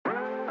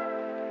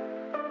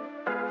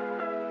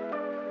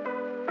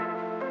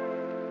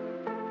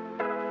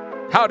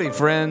Howdy,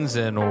 friends,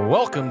 and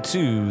welcome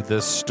to the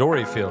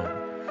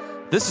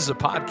StoryField. This is a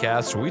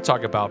podcast where we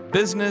talk about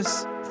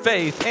business,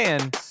 faith,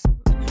 and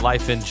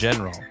life in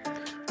general.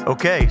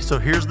 Okay, so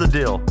here's the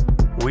deal.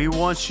 We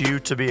want you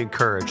to be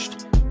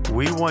encouraged.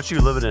 We want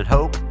you living in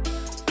hope.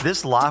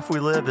 This life we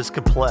live is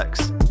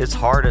complex. It's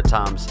hard at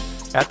times.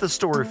 At the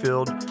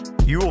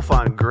StoryField, you will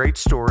find great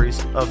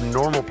stories of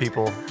normal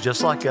people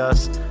just like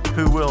us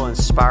who will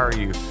inspire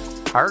you.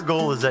 Our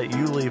goal is that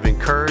you leave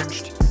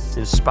encouraged,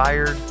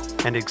 inspired,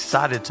 and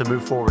excited to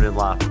move forward in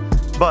life.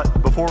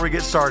 But before we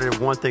get started,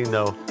 one thing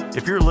though,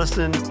 if you're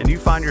listening and you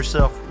find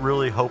yourself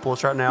really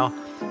hopeless right now,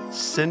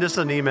 send us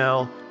an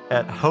email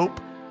at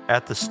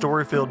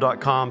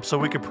hope@thestoryfield.com so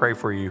we can pray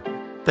for you.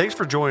 Thanks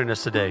for joining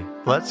us today.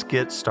 Let's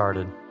get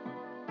started.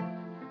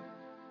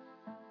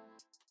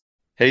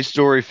 Hey,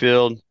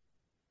 StoryField.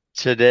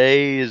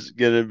 Today is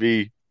going to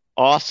be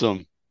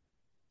awesome.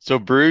 So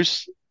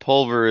Bruce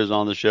Pulver is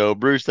on the show.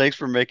 Bruce, thanks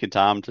for making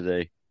time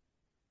today.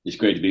 It's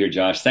great to be here,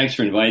 Josh. Thanks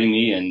for inviting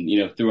me. And,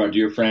 through our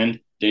dear friend,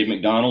 Dave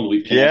McDonald,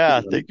 we've connected.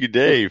 Yeah, thank you,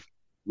 Dave.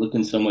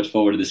 Looking so much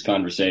forward to this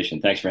conversation.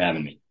 Thanks for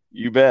having me.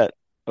 You bet.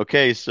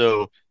 Okay,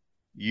 so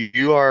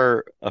you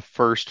are a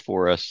first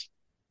for us.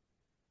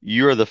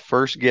 You are the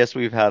first guest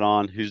we've had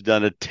on who's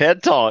done a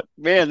TED Talk.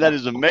 Man, that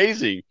is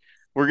amazing.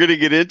 We're going to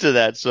get into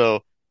that.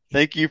 So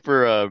thank you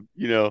for,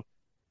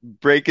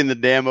 breaking the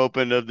dam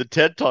open of the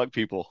TED Talk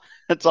people.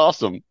 That's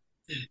awesome.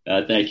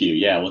 Thank you.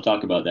 Yeah, we'll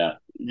talk about that.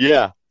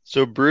 Yeah.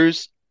 So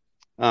Bruce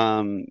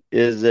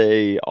is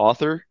a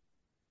author,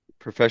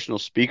 professional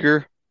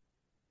speaker,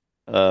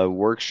 a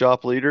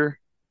workshop leader,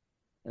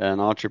 an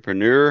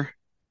entrepreneur,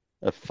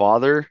 a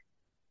father,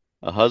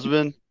 a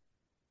husband,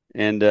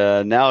 and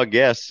now a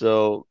guest.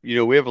 So,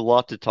 we have a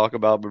lot to talk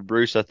about, but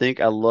Bruce, I think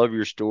I love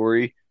your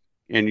story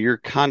and your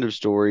kind of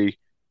story.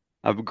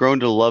 I've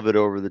grown to love it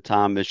over the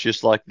time. It's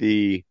just like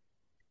the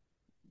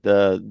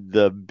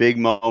big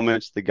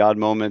moments, the God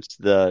moments,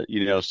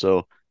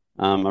 so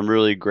I'm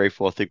really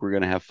grateful. I think we're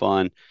going to have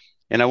fun.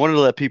 And I wanted to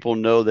let people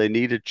know they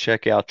need to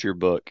check out your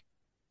book.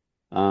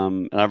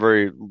 And I've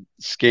already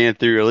scanned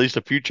through at least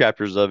a few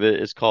chapters of it.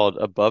 It's called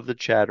Above the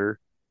Chatter,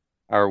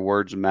 Our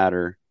Words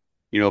Matter.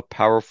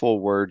 Powerful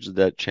words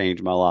that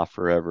change my life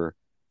forever.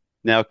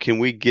 Now, can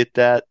we get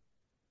that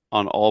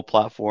on all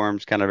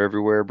platforms, kind of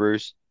everywhere,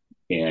 Bruce?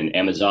 And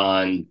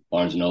Amazon,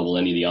 Barnes & Noble,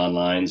 any of the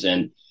onlines.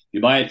 And if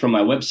you buy it from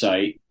my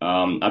website,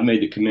 I've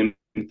made the commitment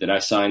that I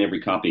sign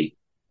every copy.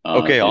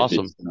 Okay,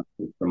 awesome.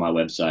 From my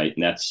website.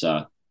 And that's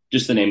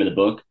just the name of the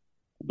book,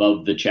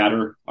 Above the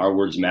Chatter,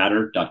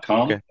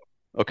 ourwordsmatter.com.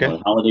 Okay.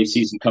 Holiday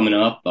season coming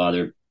up.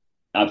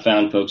 I've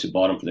found folks who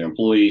bought them for their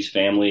employees,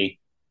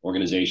 family,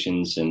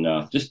 organizations, and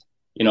just,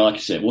 like I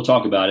said, we'll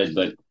talk about it,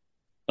 but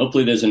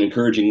hopefully there's an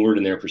encouraging word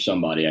in there for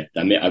somebody.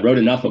 I wrote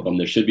enough of them.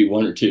 There should be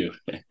one or two.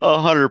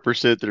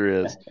 100%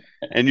 there is.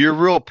 And your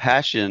real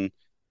passion,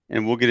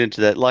 and we'll get into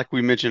that. Like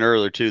we mentioned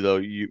earlier too, though,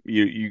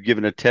 you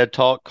given a TED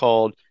Talk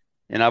called,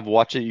 and I've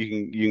watched it.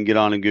 You can get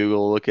on and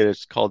Google, look at it.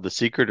 It's called The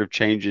Secret of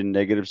Changing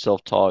Negative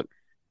Self-Talk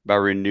by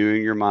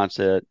Renewing Your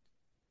Mindset.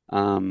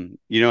 And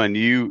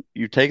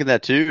you've taken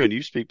that too, and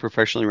you speak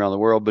professionally around the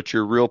world, but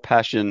your real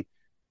passion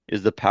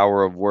is the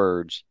power of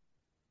words.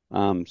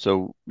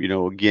 So,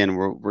 again,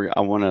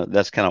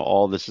 that's kind of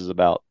all this is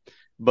about.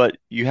 But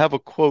you have a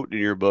quote in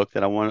your book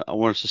that I want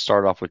us to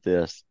start off with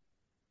this.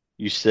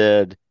 You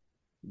said,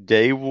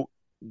 day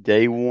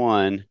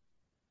one,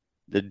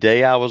 the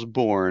day I was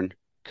born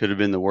could have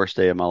been the worst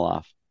day of my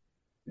life.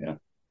 Yeah.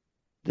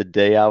 The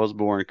day I was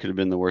born could have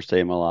been the worst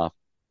day of my life.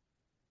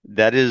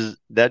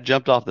 That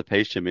jumped off the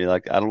page to me.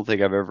 Like, I don't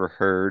think I've ever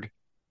heard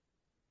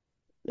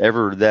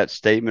that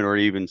statement or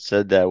even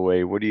said that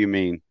way. What do you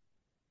mean?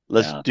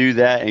 Let's do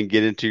that and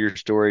get into your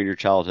story and your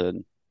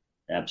childhood.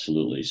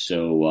 Absolutely.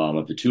 So I'm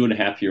a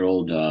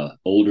 2.5-year-old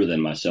older than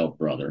myself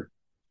brother.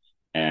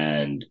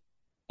 And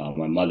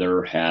my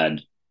mother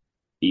had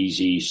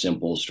easy,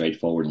 simple,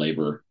 straightforward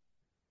labor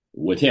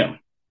with him.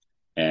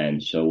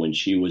 And so when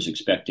she was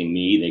expecting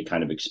me, they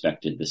kind of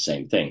expected the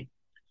same thing.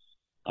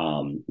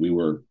 We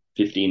were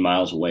 15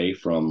 miles away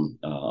from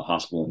a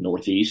hospital in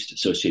Northeast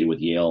associated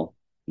with Yale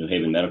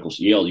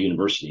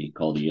University,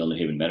 called the Yale New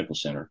Haven Medical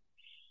Center.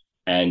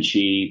 And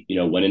she,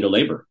 went into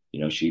labor.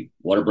 She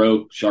water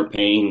broke, sharp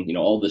pain,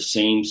 all the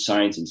same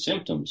signs and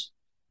symptoms.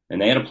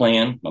 And they had a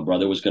plan. My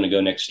brother was going to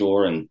go next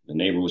door, and the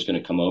neighbor was going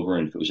to come over.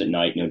 And if it was at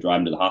night, drive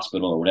him to the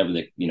hospital or whatever,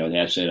 they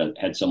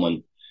had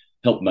someone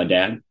help my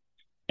dad.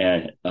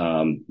 And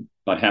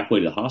about halfway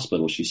to the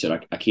hospital, she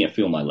said, I can't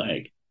feel my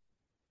leg.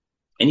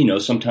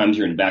 And, sometimes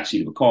you're in the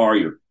backseat of a car,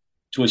 you're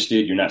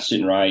twisted, you're not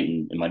sitting right.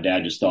 And my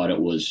dad just thought it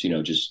was,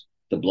 just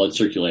the blood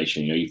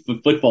circulation. Your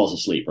foot falls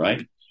asleep,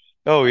 right?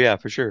 Oh, yeah,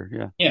 for sure.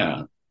 Yeah.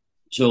 Yeah.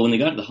 So when they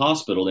got to the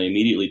hospital, they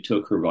immediately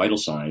took her vital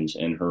signs,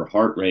 and her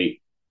heart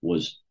rate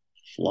was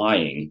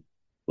flying,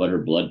 but her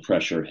blood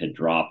pressure had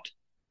dropped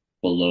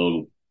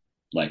below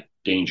like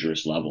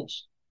dangerous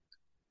levels.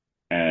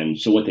 And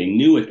so what they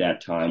knew at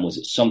that time was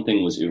that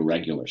something was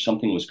irregular.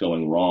 Something was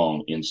going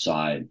wrong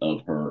inside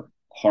of her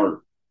heart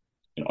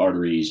and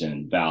arteries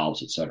and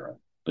valves, et cetera.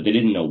 But they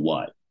didn't know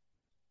what.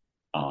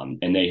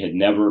 And they had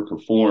never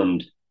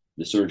performed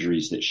the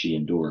surgeries that she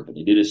endured, but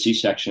they did a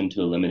C-section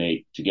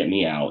to get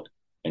me out.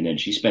 And then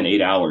she spent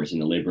 8 hours in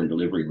the labor and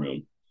delivery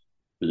room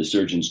for the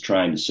surgeons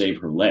trying to save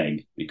her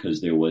leg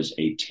because there was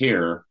a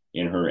tear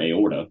in her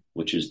aorta,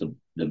 which is the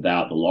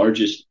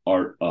largest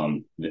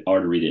the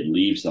artery that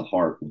leaves the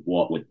heart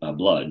with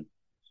blood.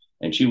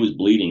 And she was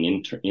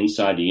bleeding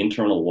inside the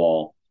internal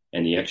wall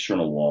and the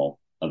external wall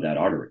of that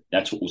artery.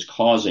 That's what was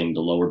causing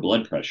the lower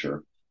blood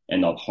pressure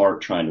and the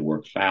heart trying to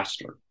work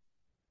faster.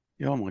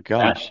 Oh my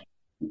gosh.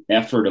 That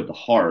effort of the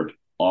heart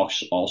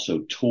also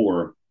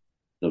tore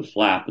the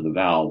flap of the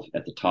valve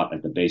at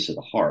the base of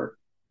the heart.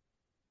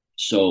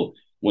 So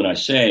when I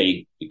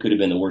say it could have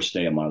been the worst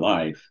day of my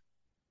life,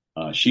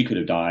 she could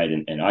have died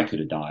and I could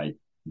have died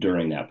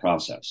during that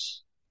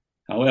process.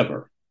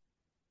 However,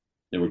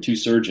 there were two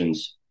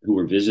surgeons who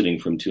were visiting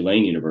from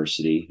Tulane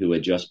University who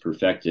had just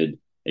perfected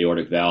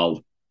aortic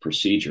valve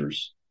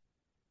procedures.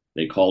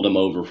 They called them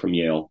over from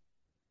Yale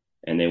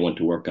and they went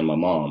to work on my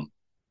mom.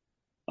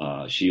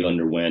 She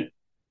underwent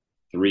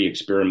 3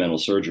 experimental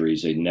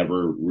surgeries they'd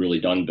never really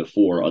done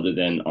before, other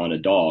than on a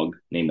dog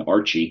named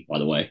Archie, by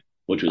the way,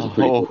 which was a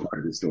pretty cool part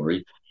of the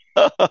story.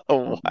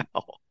 Wow.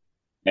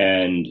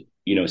 And,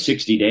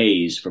 60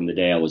 days from the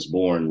day I was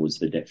born was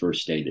the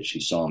first day that she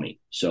saw me.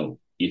 So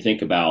you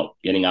think about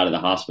getting out of the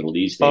hospital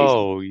these days.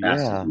 Oh,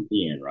 yeah.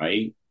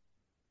 Right?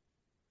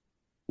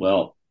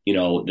 Well,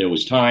 there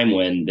was time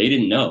when they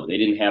didn't know. They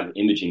didn't have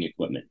imaging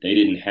equipment. They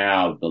didn't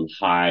have the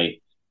high,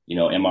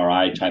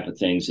 MRI type of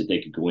things that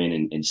they could go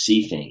in and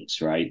see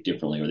things, right,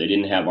 differently. Or they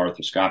didn't have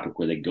arthroscopic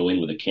where they go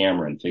in with a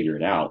camera and figure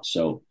it out.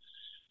 So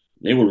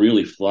they were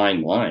really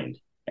flying blind.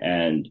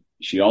 And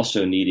she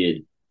also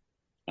needed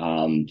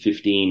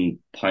 15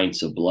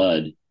 pints of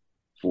blood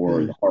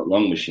for the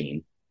heart-lung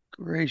machine.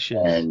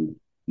 Gracious. And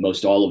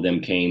most all of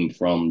them came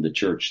from the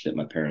church that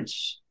my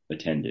parents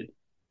attended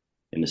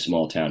in the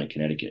small town in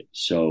Connecticut.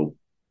 So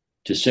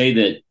to say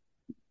that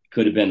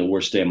could have been the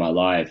worst day of my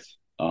life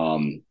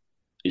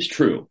is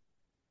true.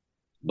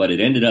 But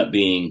it ended up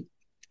being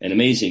an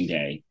amazing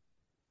day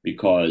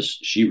because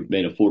she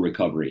made a full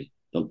recovery.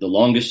 The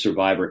longest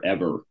survivor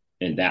ever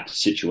in that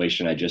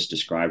situation I just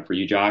described for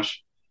you,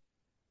 Josh,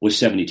 was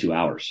 72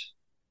 hours.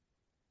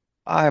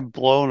 I'm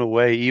blown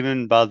away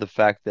even by the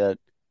fact that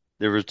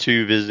there were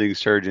 2 visiting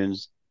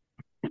surgeons.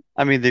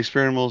 I mean, the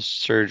experimental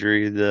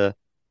surgery, the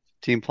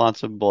team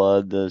plots of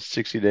blood, the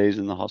 60 days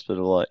in the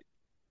hospital.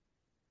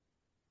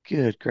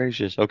 Good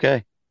gracious.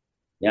 Okay.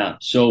 Yeah.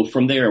 So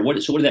from there, what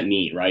did that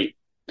mean, right?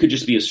 Could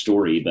just be a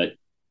story, but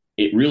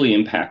it really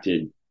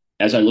impacted,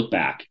 as I look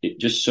back, it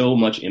just so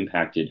much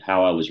impacted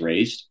how I was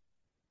raised.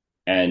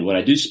 And when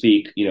I do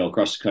speak,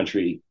 across the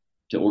country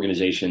to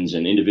organizations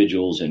and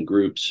individuals and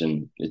groups,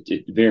 and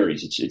it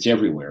varies, it's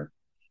everywhere.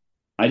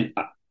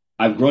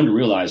 I've grown to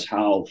realize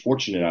how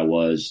fortunate I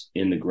was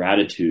in the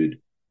gratitude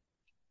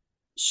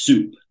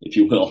soup, if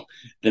you will,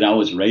 that I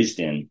was raised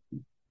in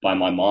by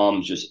my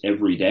mom. Just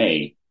every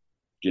day,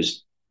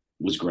 just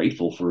was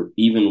grateful for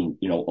even,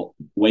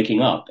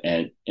 waking up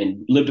and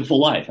lived a full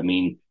life. I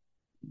mean,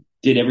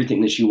 did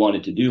everything that she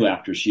wanted to do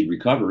after she'd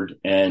recovered.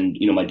 And,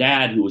 my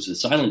dad, who was a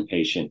silent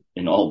patient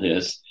in all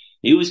this,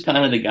 he was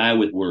kind of the guy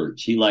with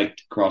words. He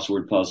liked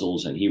crossword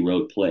puzzles and he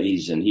wrote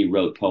plays and he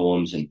wrote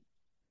poems. And,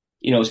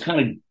 it was kind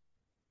of,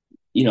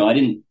 I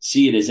didn't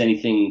see it as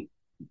anything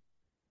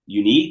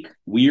unique,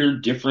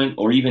 weird, different,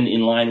 or even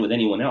in line with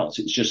anyone else.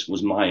 It just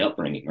was my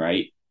upbringing,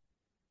 right?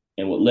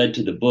 And what led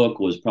to the book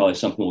was probably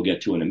something we'll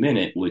get to in a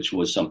minute, which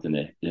was something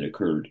that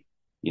occurred,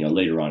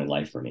 later on in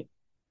life for me.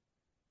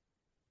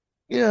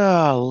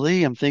 Yeah,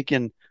 Lee, I'm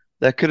thinking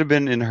that could have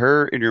been in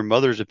your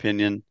mother's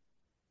opinion,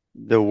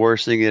 the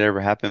worst thing that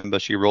ever happened,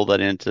 but she rolled that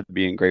into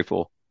being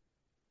grateful.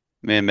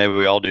 Man, maybe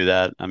we all do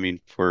that. I mean,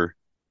 for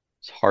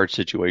hard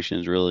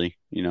situations, really.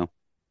 Yeah.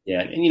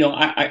 And,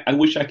 I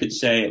wish I could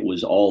say it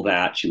was all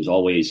that. She was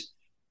always,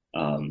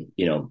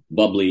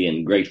 bubbly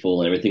and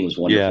grateful and everything was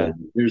wonderful.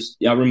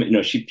 Yeah. I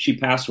remember, she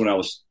passed when I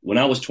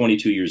was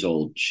 22 years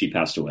old. She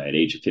passed away at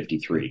age of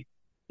 53.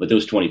 But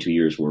those 22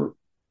 years were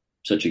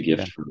such a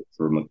gift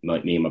for me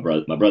and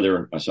my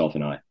brother, myself,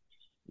 and I.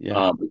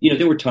 Yeah.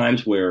 There were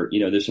times where,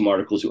 there's some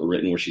articles that were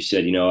written where she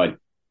said, I'd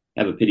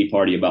have a pity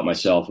party about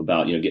myself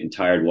about, getting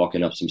tired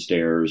walking up some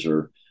stairs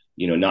or,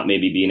 not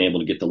maybe being able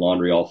to get the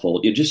laundry all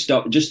folded. Just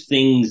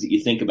things that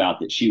you think about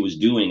that she was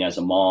doing as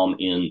a mom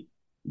in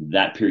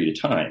that period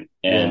of time.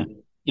 And,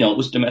 it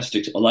was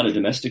a lot of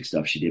domestic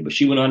stuff she did, but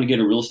she went on to get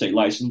a real estate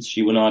license.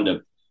 She went on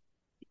to,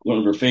 one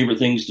of her favorite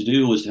things to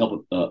do was to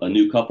help a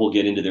new couple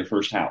get into their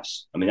first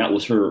house. I mean, that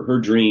was her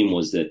dream,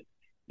 was that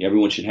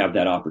everyone should have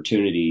that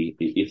opportunity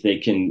if they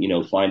can,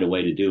 find a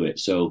way to do it.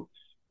 So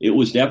it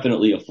was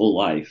definitely a full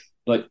life.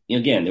 But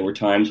again, there were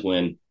times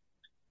when.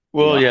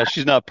 Well, yeah,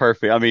 she's not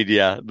perfect. I mean,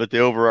 yeah, but the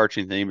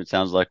overarching theme, it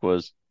sounds like,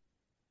 was,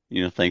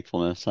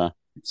 thankfulness, huh?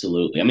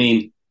 Absolutely. I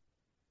mean,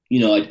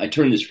 I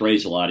turn this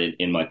phrase a lot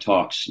in my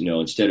talks,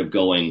 instead of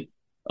going,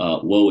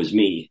 woe is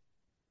me,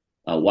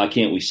 why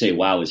can't we say,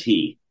 wow is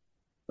he?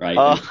 Right.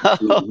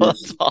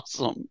 That's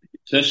awesome.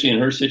 Especially in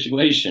her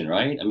situation.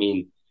 Right. I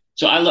mean,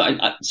 So I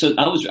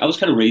was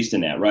kind of raised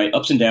in that, right?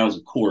 Ups and downs,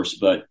 of course,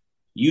 but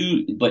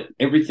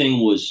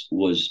everything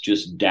was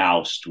just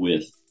doused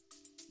with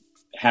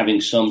having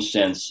some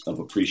sense of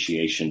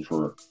appreciation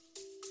for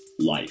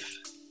life.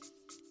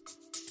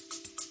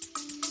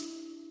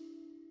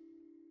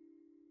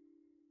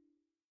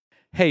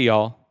 Hey,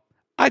 y'all.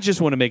 I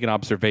just want to make an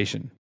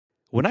observation.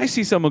 When I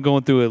see someone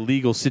going through a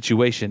legal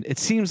situation, it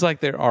seems like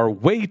there are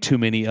way too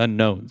many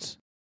unknowns.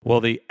 Well,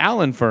 the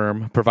Allen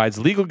firm provides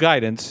legal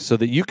guidance so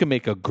that you can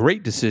make a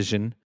great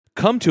decision,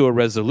 come to a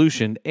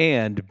resolution,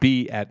 and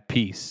be at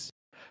peace.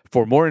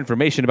 For more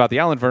information about the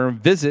Allen firm,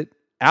 visit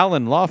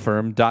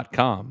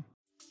allenlawfirm.com.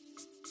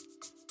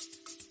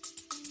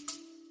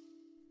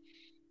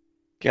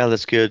 Yeah,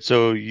 that's good.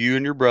 So you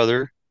and your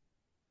brother,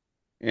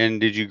 and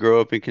did you grow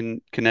up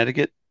in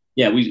Connecticut?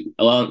 Yeah,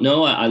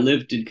 no, I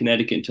lived in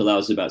Connecticut until I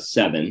was about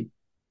 7.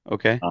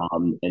 Okay.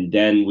 And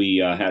then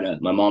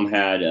my mom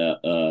had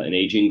an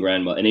aging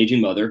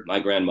mother, my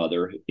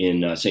grandmother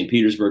in St.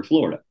 Petersburg,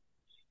 Florida.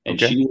 And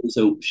Okay.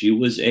 she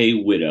was a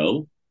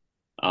widow,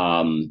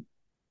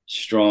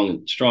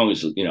 strong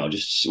as,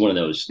 just one of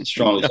those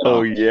strong as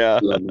Oh yeah.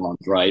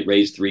 moms, right?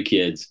 Raised 3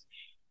 kids.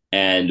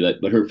 And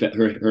but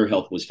her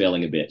health was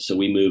failing a bit, so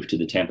we moved to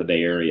the Tampa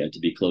Bay area to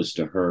be close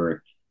to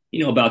her.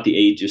 About the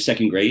age of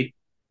 2nd grade,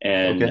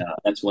 and Okay.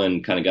 that's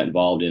when kind of got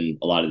involved in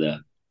a lot of the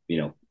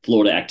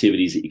Florida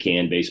activities that you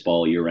can,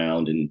 baseball year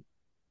round, and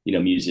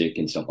music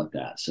and stuff like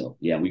that. So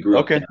yeah, we grew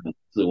up Okay. down in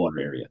the water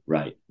area,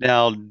 right?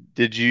 Now,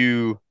 did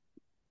you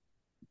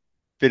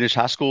finish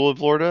high school in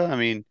Florida? I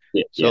mean,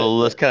 Yeah, yeah, so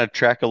let's kind of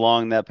track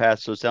along that path.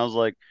 So it sounds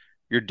like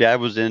your dad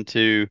was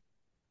into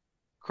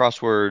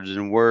crosswords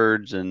and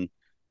words, and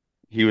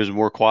he was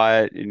more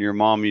quiet, and your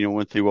mom,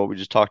 went through what we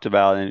just talked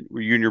about. And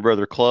were you and your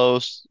brother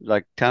close?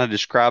 Like, kind of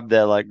describe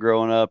that, like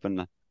growing up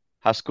in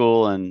high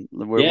school, and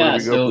where do yeah.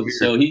 we go from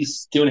So here?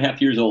 he's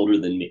 2.5 years older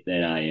than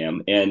I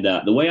am, and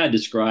the way I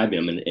describe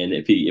him, and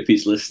if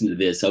he's listening to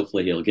this,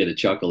 hopefully he'll get a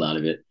chuckle out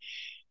of it.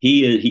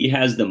 He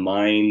has the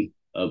mind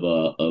of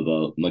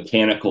a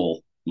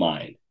mechanical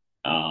mind,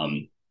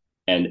 and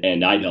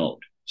I don't.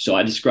 So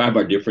I describe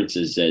our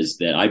differences as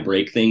that I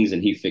break things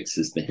and he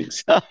fixes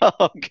things.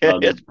 Okay,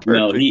 it's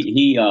No, perfect.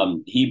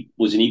 he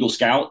was an Eagle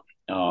Scout,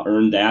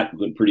 earned that,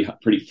 went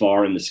pretty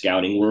far in the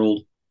scouting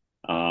world.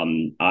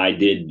 I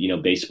did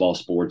baseball,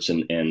 sports,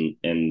 and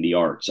the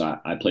arts.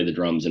 I play the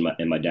drums,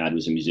 and my dad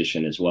was a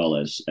musician as well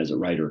as a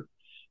writer.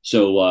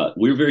 So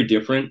we're very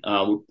different.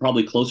 We're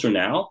probably closer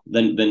now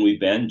than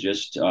we've been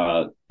just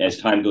as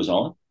time goes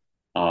on.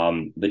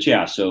 But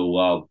yeah,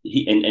 so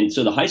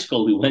so the high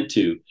school we went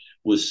to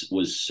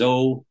was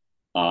so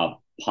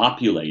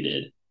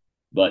populated,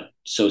 but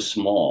so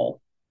small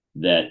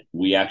that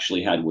we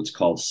actually had what's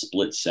called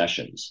split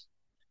sessions.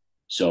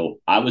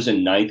 So I was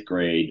in 9th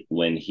grade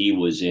when he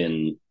was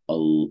in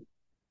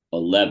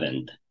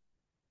 11th.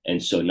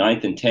 And so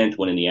 9th and 10th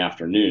went in the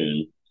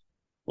afternoon,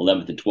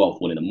 11th and 12th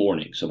went in the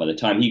morning. So by the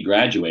time he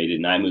graduated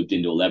and I moved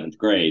into 11th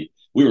grade,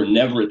 we were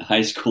never at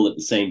high school at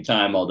the same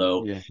time,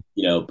 although,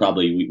 Yeah.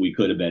 Probably we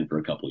could have been for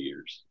a couple of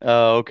years.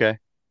 Oh, okay.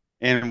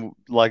 And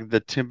like the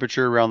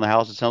temperature around the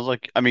house, it sounds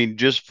like, I mean,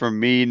 just from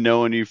me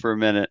knowing you for a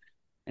minute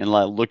and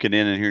like looking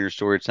in and hearing your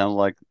story, it sounds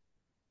like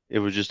it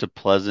was just a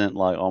pleasant,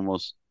 like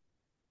almost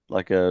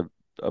like a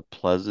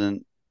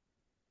pleasant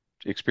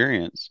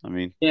experience. I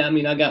mean, Yeah, I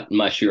mean, I got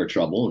my share of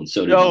trouble, and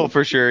so did oh, he.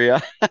 for sure,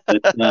 yeah.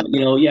 But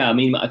yeah, I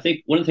mean, I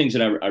think one of the things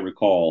that I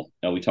recall,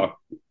 I talk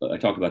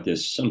about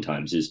this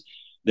sometimes, is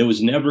there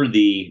was never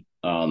the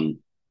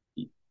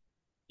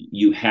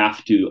you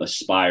have to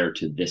aspire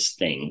to this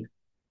thing,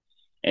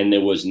 and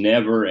there was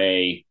never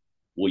a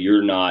well,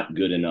 you're not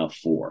good enough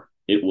for.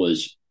 It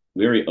was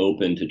very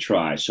open to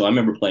try. So I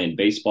remember playing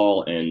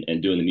baseball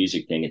and doing the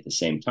music thing at the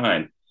same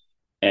time.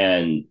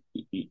 And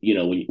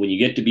when you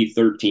get to be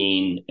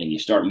 13 and you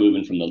start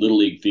moving from the little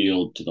league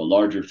field to the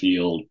larger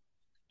field,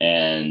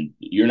 and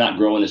you're not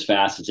growing as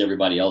fast as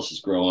everybody else is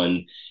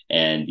growing,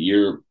 and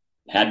you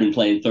had been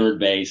playing third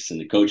base,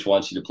 and the coach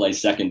wants you to play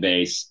second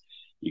base,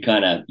 you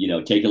kind of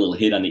take a little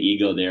hit on the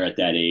ego there at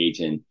that age.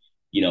 And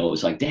it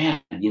was like,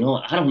 Dad, I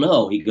don't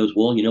know. He goes,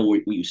 well,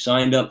 you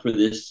signed up for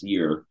this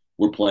year.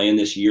 We're playing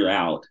this year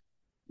out.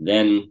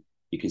 Then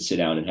you can sit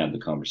down and have the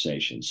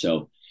conversation.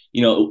 So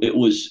it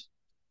was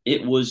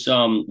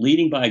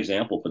leading by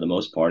example for the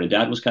most part. And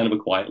Dad was kind of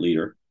a quiet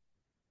leader,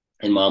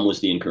 and Mom was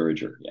the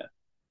encourager. Yeah.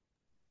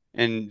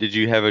 And did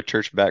you have a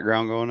church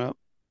background growing up?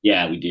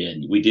 Yeah, we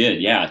did. We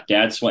did. Yeah.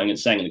 Dad sang in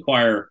the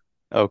choir.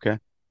 Okay.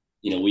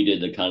 We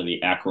did the kind of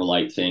the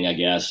acrolite thing, I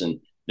guess. And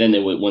then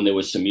when there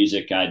was some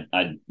music,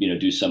 I'd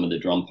do some of the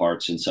drum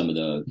parts and some of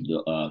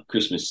the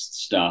Christmas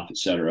stuff,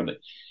 etc. But,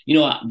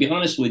 I'll be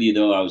honest with you,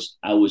 though,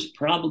 I was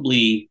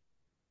probably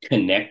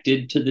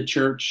connected to the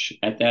church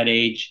at that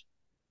age,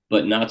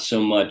 but not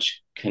so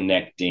much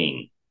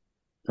connecting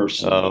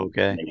personally. Oh,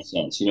 okay. Makes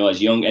sense.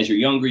 As you're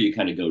younger, you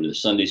kind of go to the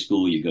Sunday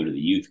school, you go to the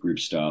youth group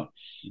stuff.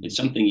 It's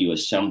something you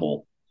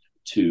assemble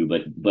to,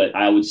 but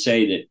I would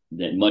say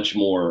that much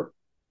more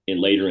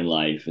later in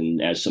life,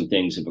 and as some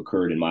things have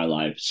occurred in my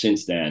life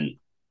since then,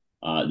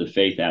 the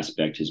faith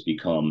aspect has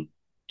become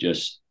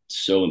just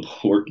so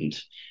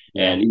important.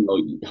 Yeah.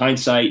 And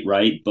hindsight,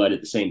 right? But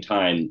at the same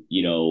time,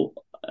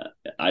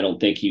 I don't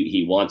think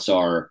he wants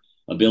our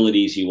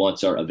abilities. He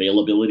wants our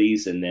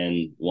availabilities, and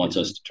then wants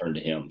us to turn to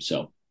him.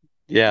 So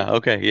Yeah.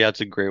 Okay. Yeah,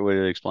 it's a great way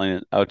to explain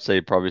it. I would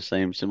say probably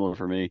similar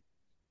for me.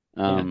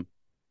 yeah.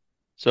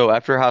 So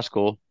after high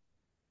school,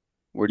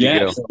 where'd you Yeah,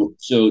 go?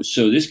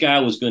 so this guy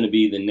was going to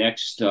be the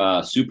next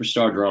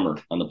superstar drummer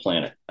on the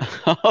planet.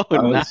 Oh,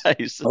 nice.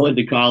 I went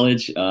to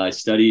college. I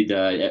studied,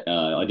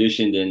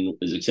 auditioned, and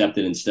was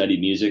accepted and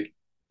studied music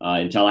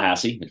in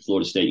Tallahassee at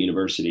Florida State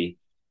University.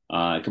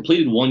 I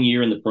completed 1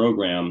 year in the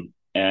program,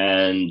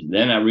 and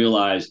then I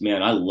realized,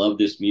 man, I love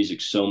this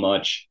music so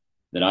much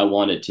that I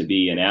want it to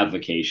be an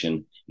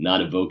avocation,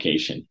 not a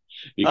vocation,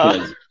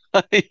 because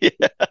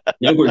Yeah.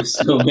 there were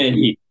so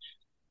many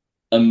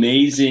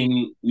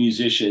amazing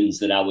musicians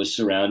that I was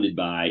surrounded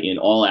by in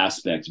all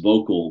aspects,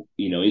 vocal,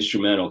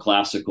 instrumental,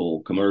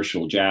 classical,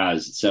 commercial,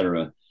 jazz,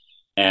 etc.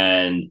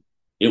 And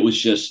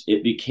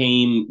it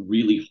became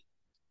really,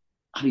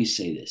 how do you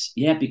say this?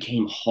 Yeah, it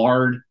became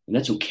hard, and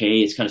that's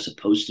okay. It's kind of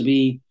supposed to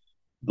be,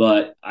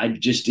 but I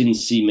just didn't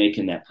see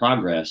making that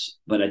progress.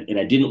 And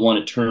I didn't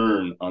want to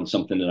turn on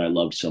something that I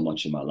loved so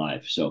much in my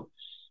life. So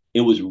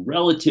it was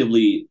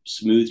relatively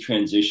smooth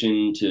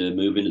transition to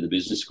move into the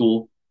business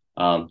school,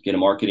 get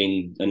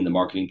in the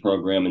marketing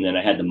program, and then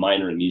I had the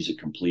minor in music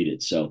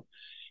completed. So,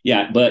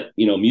 yeah, but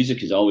music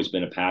has always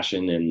been a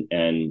passion,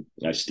 and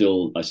I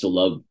still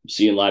love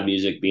seeing live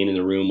music, being in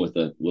the room with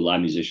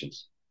live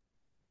musicians.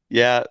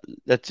 Yeah,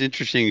 that's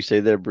interesting you say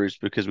that, Bruce,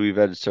 because we've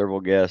had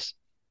several guests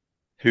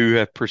who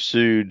have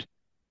pursued,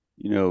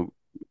 you know,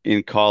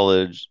 in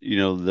college,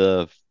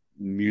 the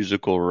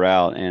musical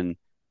route and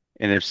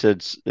have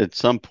said at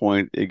some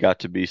point it got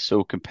to be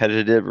so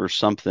competitive or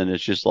something.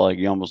 It's just like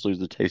you almost lose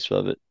the taste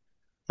of it.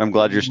 I'm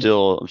glad you're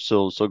still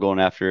going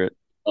after it.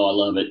 Oh, I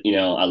love it.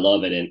 I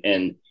love it,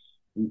 and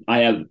I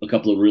have a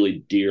couple of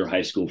really dear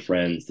high school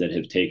friends that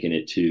have taken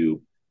it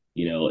to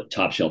a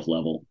top shelf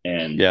level,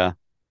 and Yeah,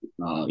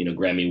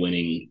 Grammy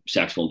winning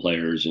saxophone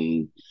players,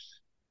 and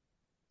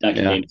I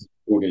can yeah, name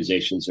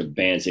organizations or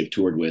bands they've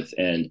toured with.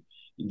 And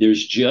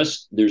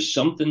there's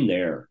something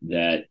there,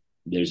 that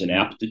there's an Mhm.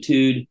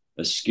 aptitude,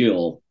 a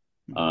skill,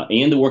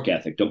 and the work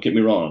ethic. Don't get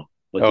me wrong,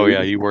 but Oh there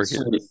yeah, is you that work it.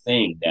 sort of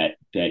thing that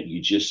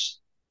you just,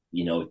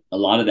 a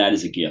lot of that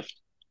is a gift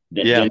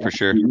that Yeah, then for has to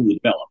sure. be really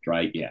developed,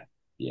 right? Yeah,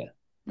 yeah,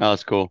 Oh,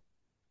 that's cool.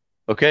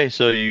 Okay,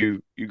 so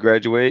you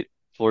graduate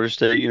Florida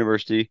State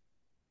University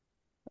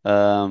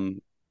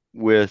um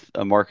with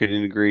a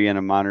marketing degree and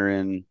a minor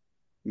in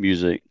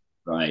music.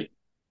 right.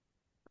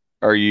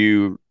 Are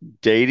you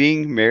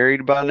dating,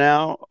 married by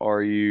now?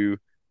 Are you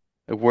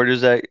where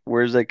does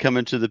that come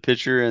into the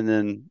picture and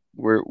then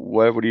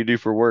what do you do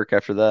for work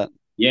after that?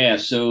 Yeah,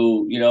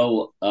 so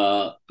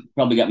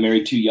probably got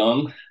married too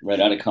young, right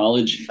out of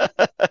college.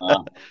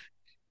 Uh,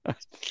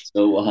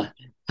 so uh,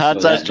 so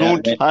that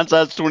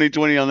Hindsight's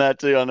 2020 on that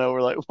too. I know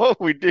we're like, what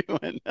are we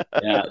doing?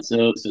 yeah,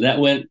 so that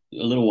went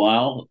a little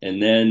while,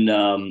 and then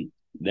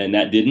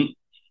that didn't.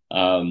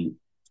 Um,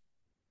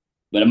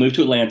 but I moved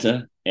to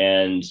Atlanta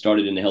and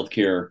started in the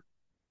healthcare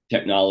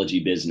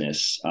technology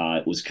business.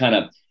 It was kind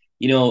of,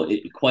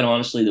 quite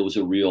honestly, there was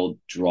a real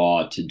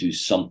draw to do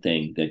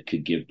something that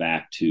could give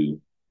back to,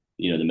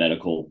 the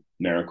medical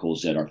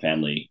miracles that our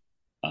family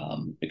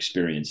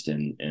experienced,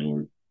 and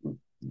we're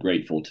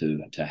grateful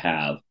to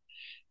have.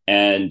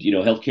 And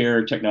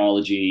healthcare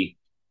technology,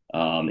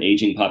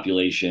 aging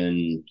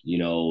population,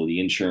 the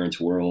insurance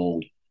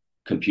world,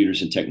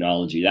 computers and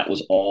technology, that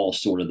was all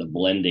sort of the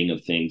blending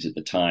of things at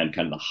the time,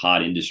 kind of the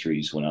hot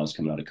industries when I was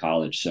coming out of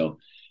college. So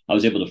I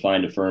was able to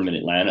find a firm in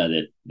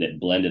Atlanta that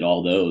blended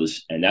all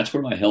those, and that's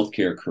where my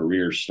healthcare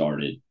career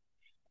started.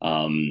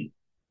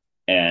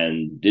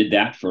 And did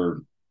that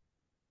for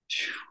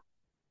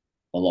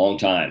a long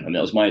time. I mean,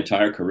 that was my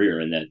entire career,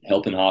 and that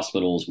helping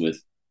hospitals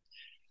with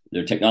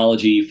their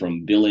technology,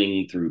 from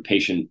billing through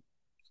patient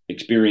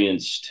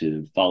experience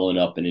to following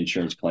up and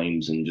insurance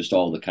claims, and just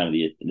all the kind of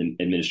the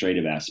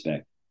administrative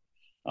aspect.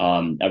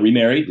 I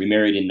remarried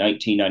in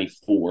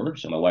 1994.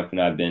 So my wife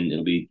and I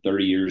it'll be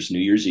 30 years New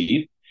Year's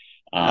Eve.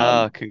 Oh,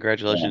 Yeah,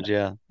 congratulations.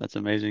 Yeah, that's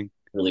amazing.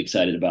 really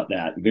excited about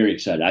that. Very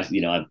excited. I've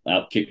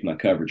outkicked my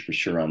coverage for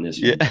sure on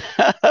this Yeah. one.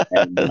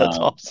 And That's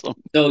awesome.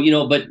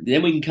 so, but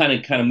then we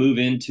can kind of move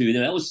into,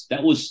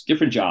 that was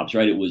different jobs,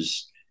 right? It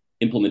was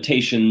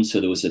implementation.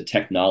 So there was a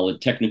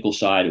technical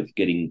side of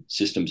getting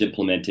systems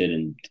implemented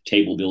and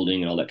table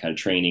building and all that kind of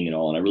training and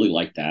all. And I really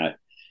liked that.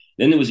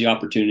 Then there was the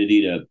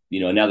opportunity to,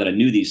 now that I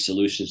knew these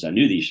solutions, I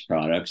knew these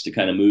products, to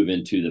kind of move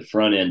into the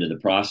front end of the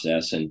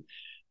process and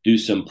do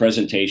some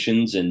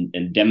presentations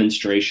and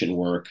demonstration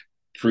work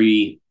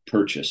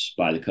pre-purchase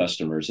by the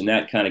customers. And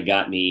that kind of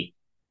got me,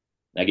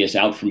 I guess,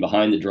 out from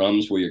behind the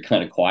drums, where you're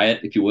kind of quiet,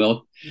 if you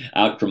will,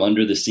 out from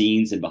under the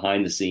scenes and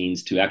behind the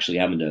scenes, to actually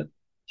having to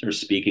start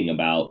speaking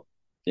about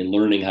and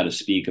learning how to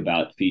speak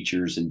about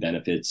features and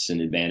benefits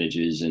and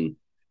advantages, and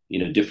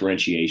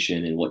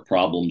differentiation, and what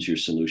problems your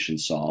solution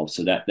solves.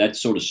 So that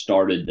sort of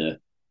started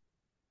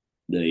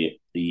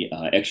the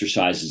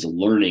exercises of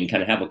learning,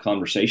 kind of have a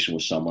conversation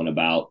with someone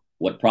about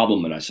what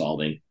problem am I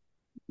solving,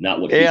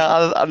 not what Yeah,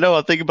 feature. I know.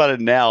 I think about it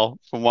now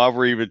from while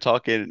we're even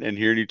talking and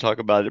hearing you talk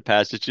about it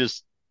past. It's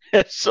just,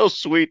 it's so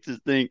sweet to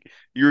think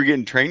you were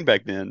getting trained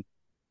back then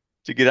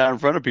to get out in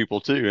front of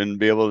people too and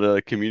be able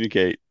to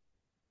communicate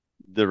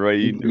the way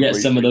You you, forget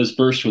some of those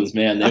first ones,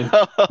 man.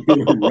 They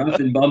were rough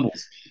and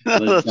bumbles. No,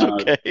 But that's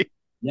okay.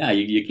 yeah,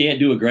 you can't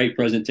do a great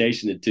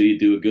presentation until you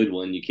do a good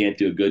one. You can't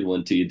do a good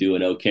one until you do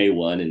an okay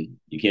one, and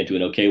you can't do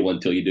an okay one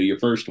until you do your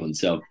first one.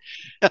 So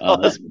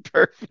No, that's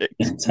perfect.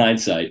 it's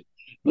hindsight.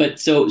 But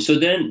so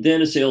then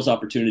the sales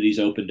opportunities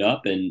opened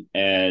up, and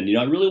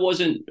I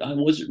wasn't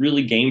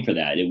really game for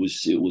that. It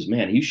was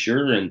man, are you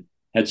sure? And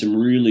had some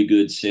really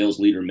good sales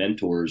leader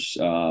mentors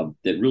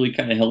that really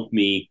kind of helped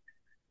me,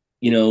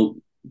 you know,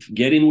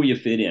 get in where you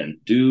fit in,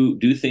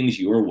 do things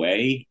your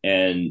way,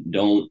 and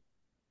don't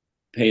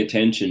pay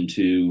attention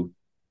to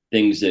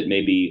things that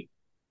maybe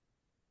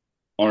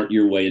aren't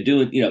your way of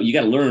doing. You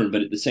got to learn,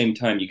 but at the same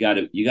time, you got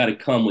to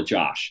come with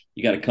Josh.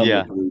 You got to come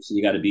Yeah. with Bruce.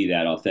 You got to be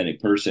that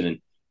authentic person, and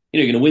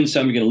you're going to win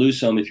some, you're going to lose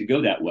some if you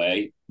go that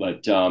way.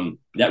 But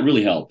that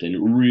really helped, and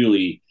it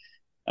really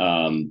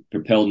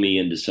propelled me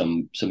into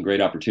some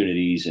great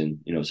opportunities. And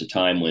it's a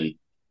time when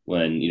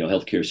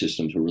healthcare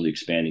systems were really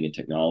expanding in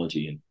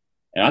technology,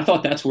 and I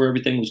thought that's where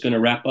everything was going to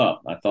wrap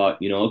up. I thought,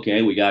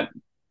 okay, we got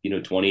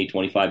 20,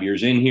 25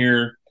 years in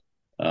here.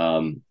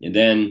 And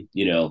then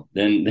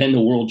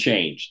the world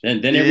changed.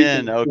 Then Then,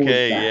 everything was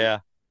okay, back. yeah.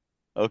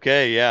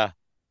 Okay, yeah.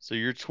 So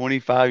you're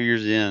 25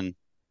 years in.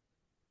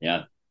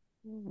 Yeah.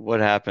 What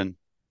happened?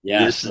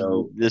 Yeah. This is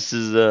So, this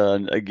is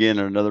again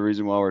another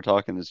reason why we're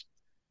talking is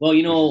well,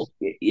 which is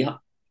yeah,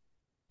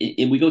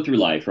 we go through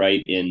life,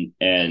 right?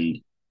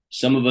 And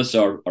some of us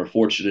are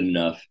fortunate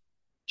enough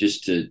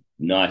just to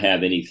not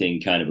have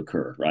anything kind of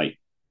occur, right?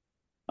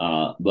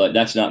 But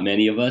that's not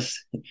many of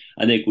us.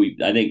 I think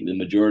the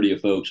majority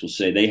of folks will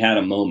say they had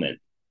a moment.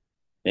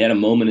 They had a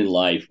moment in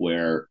life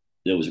where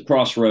there was a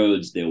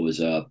crossroads, there was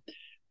a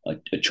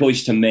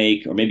choice to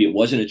make, or maybe it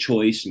wasn't a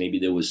choice. Maybe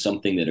there was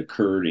something that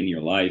occurred in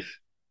your life.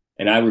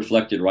 And I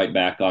reflected right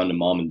back on to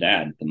mom and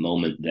dad, the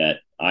moment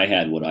that I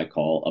had what I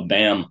call a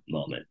BAM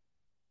moment,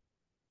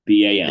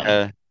 BAM.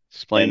 yeah.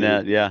 Explain And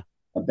that. Yeah.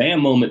 a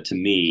BAM moment to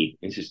me,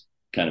 it's just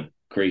kind of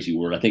crazy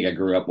word. I think I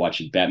grew up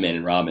watching Batman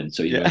and Robin.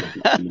 So, Yeah.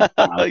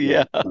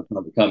 Yeah.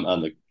 come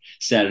on the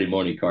Saturday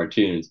morning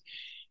cartoons.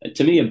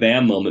 To me, a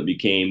BAM moment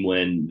became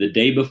when the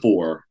day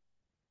before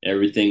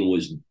everything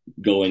was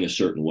going a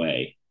certain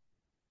way.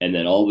 And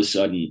then all of a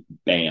sudden,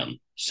 bam,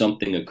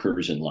 something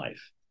occurs in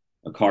life,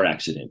 a car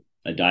accident,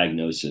 a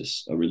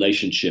diagnosis, a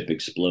relationship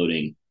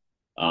exploding,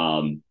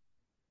 um,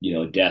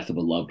 death of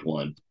a loved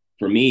one.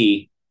 For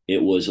me,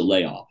 it was a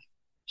layoff.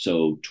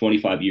 So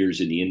 25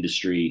 years in the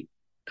industry,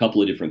 a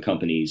couple of different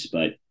companies,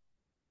 but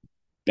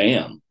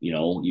bam,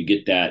 you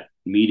get that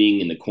meeting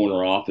in the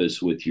corner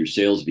office with your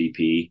sales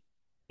VP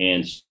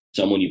and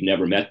someone you've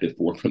never met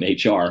before from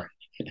HR.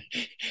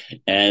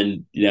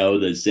 And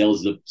the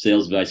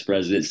sales vice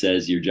president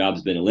says your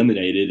job's been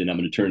eliminated, and I'm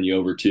going to turn you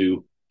over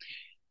to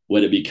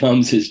what it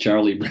becomes is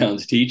Charlie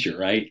Brown's teacher,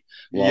 right?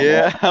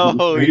 Yeah.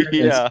 Oh,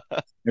 yeah.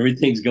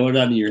 Everything's going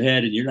on in your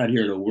head, and you're not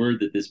hearing a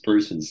word that this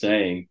person's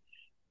saying.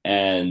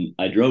 And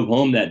I drove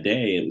home that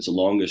day. It was the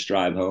longest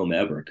drive home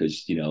ever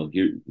because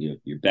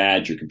your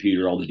badge, your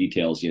computer, all the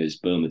details.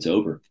 Just boom, it's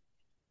over.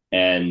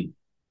 And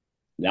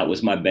that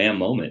was my BAM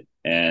moment,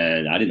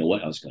 and I didn't know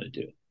what I was going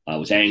to do. I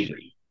was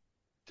angry,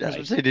 I was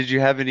gonna right? say, did you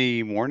have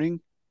any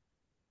warning?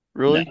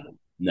 No, Really?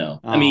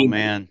 no. I Oh mean,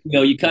 man.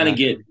 you kind of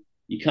Yeah.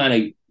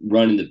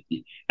 run in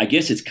the. I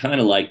guess it's kind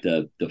of like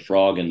the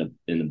frog in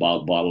the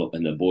bottle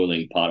in the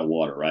boiling pot of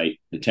water, right?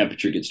 The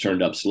temperature gets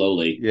turned up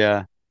slowly.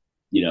 Yeah.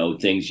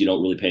 Things you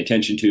don't really pay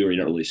attention to or you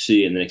don't really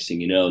see, and the next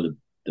thing you know,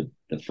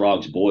 the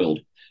frog's boiled.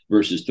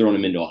 Versus throwing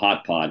them into a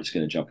hot pot, it's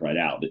going to jump right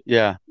out. But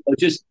Yeah.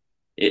 just,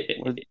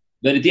 What?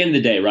 but at the end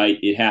of the day, right?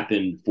 It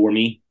happened for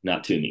me,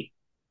 not to me.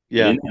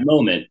 But Yeah. in that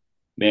moment,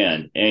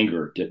 man,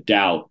 anger,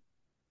 doubt,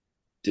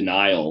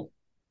 denial.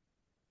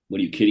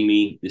 What are you kidding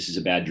me? This is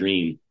a bad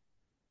dream.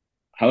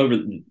 However,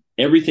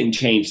 everything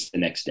changed the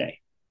next day.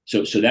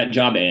 So that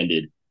job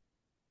ended.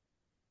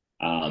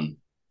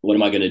 What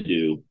am I going to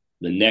do?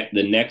 The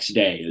next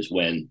day is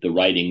when the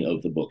writing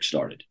of the book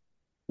started,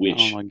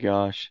 Oh which my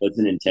gosh.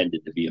 wasn't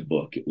intended to be a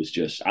book. It was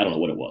just I don't know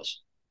what it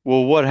was.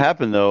 Well, what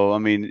happened though? I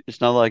mean,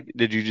 it's not like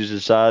did you just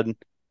decide,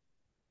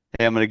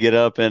 hey, I'm gonna get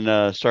up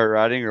and start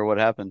writing, or what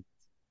happened?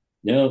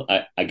 No,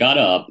 I got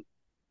up.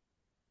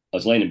 I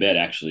was laying in bed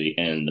actually,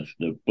 and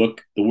the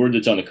book, the word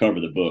that's on the cover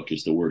of the book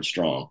is the word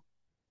strong.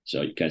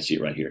 So you kind of see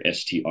it right here,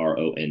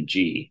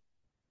 STRONG.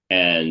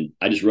 And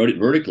I just wrote it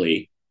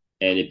vertically,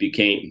 and it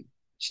became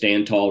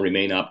stand tall,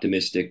 remain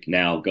optimistic,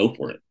 now go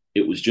for it.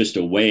 It was just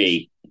a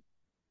way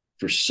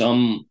for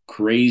some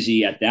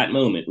crazy at that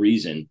moment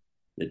reason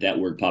that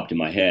word popped in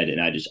my head, and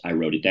I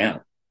wrote it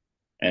down.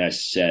 And I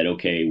said,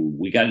 okay,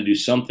 we got to do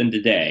something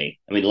today.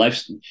 I mean,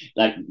 life's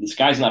like the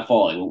sky's not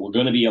falling. We're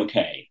going to be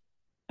okay,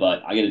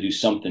 but I got to do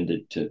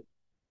something to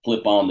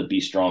flip on the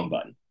be strong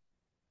button.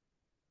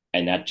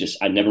 And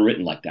I'd never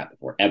written like that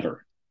before,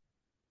 ever.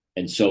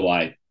 And so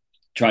I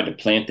tried to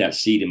plant that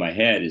seed in my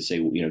head and say,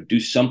 do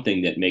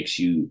something that makes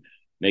you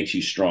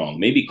strong.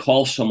 Maybe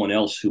call someone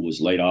else who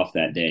was laid off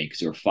that day, because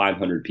there were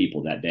 500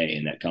 people that day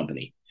in that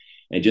company,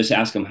 and just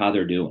ask them how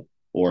they're doing,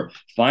 or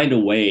find a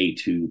way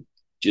to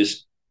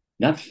just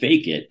not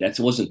fake it. That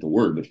wasn't the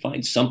word, but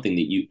find something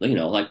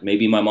that like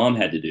maybe my mom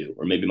had to do,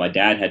 or maybe my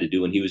dad had to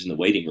do when he was in the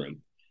waiting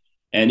room.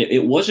 And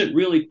it wasn't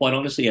really, quite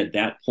honestly, at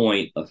that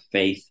point, of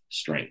faith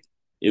strength.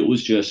 It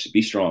was just,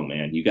 be strong,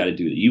 man. You got to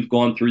do that. You've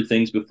gone through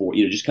things before,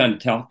 just kind of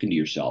talking to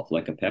yourself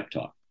like a pep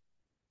talk.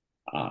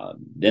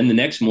 Then the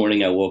next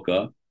morning I woke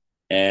up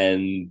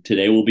and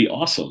today will be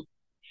awesome.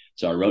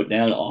 So I wrote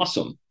down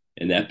awesome,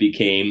 and that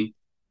became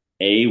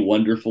a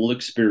wonderful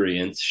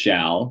experience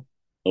shall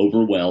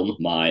overwhelm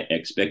my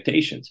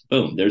expectations.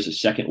 Boom. There's a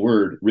second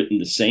word written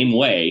the same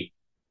way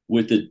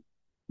with the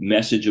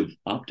message of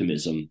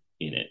optimism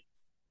in it.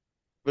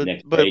 But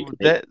Next but day,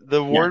 that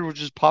the yeah, word was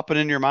just popping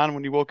in your mind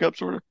when you woke up,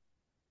 sort of.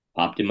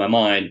 popped in my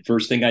mind.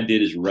 First thing I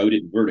did is wrote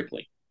it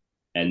vertically.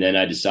 And then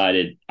I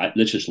decided,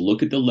 let's just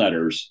look at the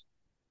letters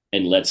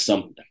and let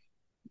some,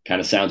 kind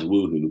of sounds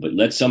woohoo, but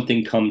let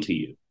something come to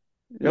you.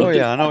 Oh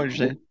yeah, I know what you're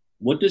saying.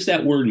 What does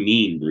that word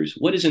mean, Bruce?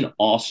 What is an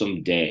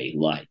awesome day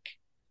like?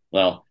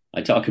 Well,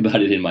 I talk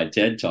about it in my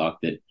TED talk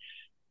that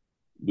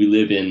we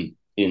live in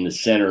the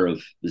center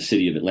of the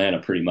city of Atlanta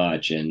pretty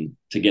much. And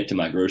to get to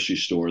my grocery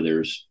store,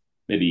 there's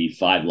maybe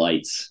 5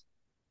 lights,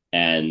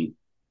 and,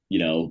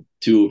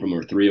 two of them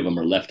or 3 of them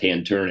are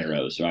left-hand turn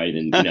arrows, right?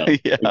 And, Yeah.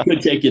 it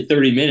could take you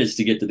 30 minutes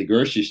to get to the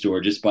grocery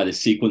store just by the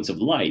sequence of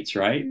lights,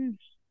 right?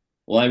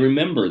 Well, I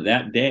remember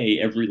that day,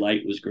 every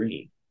light was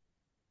green,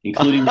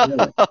 including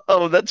the red.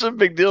 Oh, that's a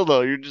big deal,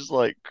 though. You're just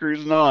like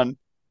cruising on.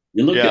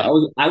 You look at,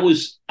 Yeah. I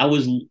was,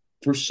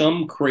 for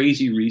some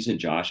crazy reason,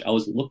 Josh, I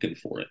was looking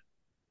for it.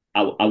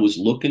 I was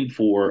looking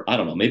for, I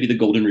don't know, maybe the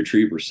golden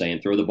retriever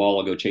saying, throw the ball,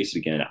 I'll go chase it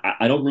again.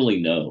 I don't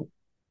really know.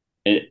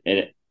 And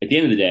at the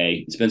end of the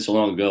day, it's been so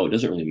long ago, it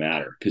doesn't really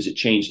matter, because it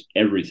changed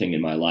everything in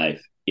my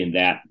life in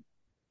that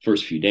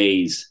first few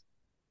days.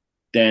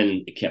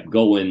 Then it kept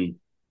going,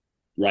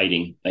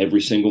 writing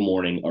every single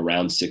morning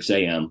around 6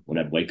 a.m. when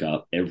I'd wake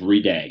up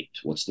every day.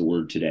 So what's the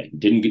word today?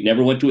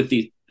 Never went to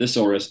a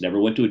thesaurus, never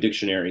went to a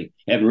dictionary,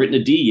 haven't written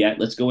a D yet.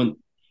 Let's go, and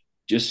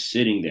just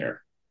sitting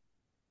there.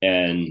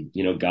 And,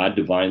 God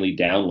divinely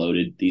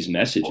downloaded these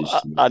messages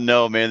Well, to me. I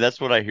know, man. That's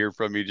what I hear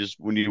from you. Just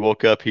when you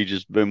woke up, he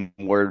just boom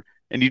word,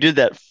 and you did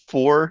that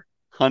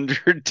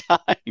 400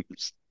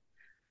 times,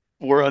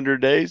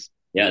 400 days.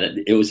 Yeah,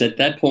 it was at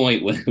that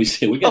point when we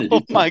said, we got to do Oh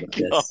something my with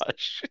this.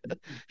 gosh,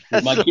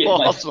 that's My so kid,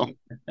 awesome.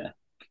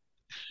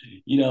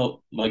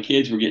 my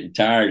kids were getting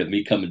tired of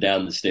me coming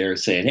down the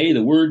stairs saying, "Hey,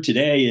 the word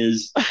today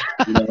is,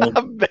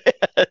 I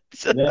bet.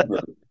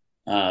 whatever."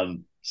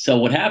 So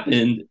what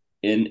happened,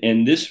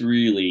 and this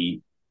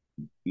really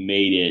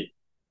made it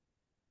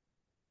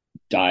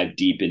dive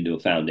deep into a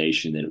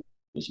foundation that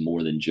was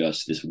more than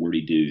just this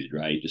wordy dude,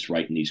 right? Just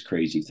writing these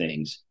crazy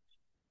things.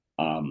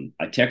 I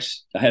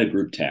had a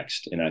group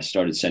text, and I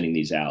started sending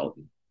these out.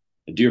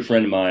 A dear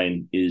friend of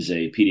mine is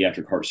a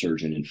pediatric heart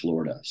surgeon in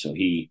Florida. So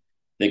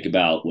think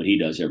about what he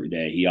does every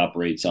day. He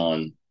operates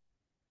on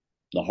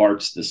the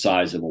hearts the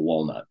size of a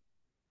walnut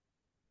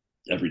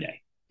every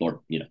day.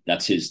 Or,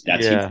 that's his,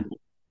 Yeah.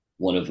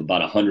 one of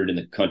about 100 in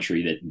the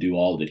country that do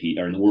all that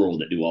or in the world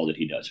that do all that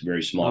he does.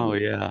 Very small Oh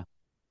group. yeah.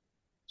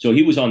 So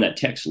he was on that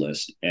text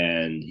list,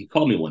 and he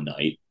called me one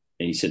night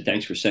and he said,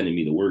 "Thanks for sending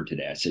me the word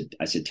today."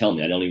 I said, "Tell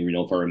me." I don't even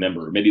know if I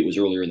remember. Maybe it was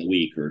earlier in the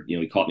week, or,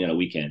 he caught me on a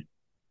weekend.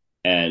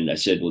 And I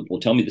said,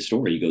 well, tell me the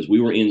story. He goes, "We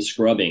were in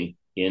scrubbing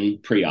in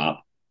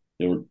pre-op.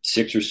 There were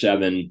 6 or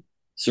 7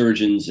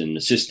 surgeons and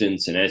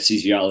assistants and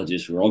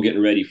anesthesiologists. We were all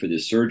getting ready for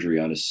this surgery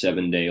on a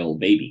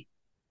 7-day-old baby.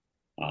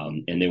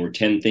 And there were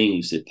 10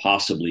 things that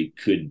possibly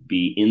could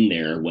be in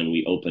there when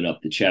we open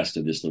up the chest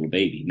of this little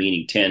baby,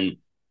 meaning 10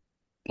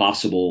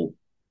 possible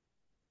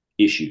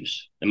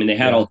issues." I mean, they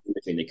had all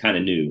everything, they kind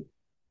of knew.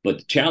 But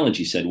the challenge,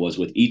 he said, was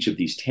with each of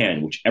these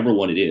 10, whichever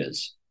one it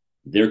is,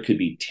 there could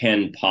be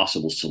 10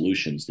 possible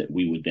solutions that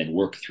we would then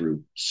work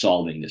through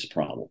solving this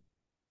problem.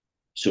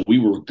 So we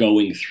were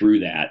going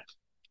through that,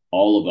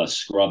 all of us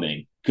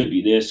scrubbing. Could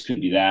be this, could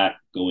be that,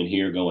 go in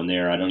here, go in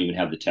there. I don't even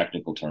have the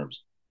technical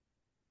terms.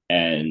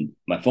 And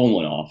my phone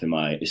went off, and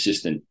my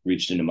assistant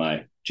reached into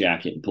my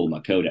jacket and pulled my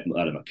coat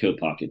out of my coat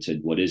pocket and said,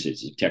 "What is it?"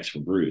 It's a text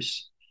from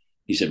Bruce.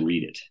 He said,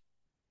 "Read it."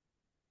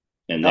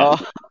 And Oh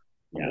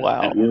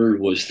wow. that word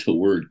was the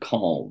word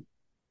calm.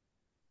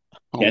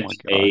 Oh my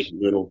Just a gosh.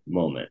 little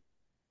moment.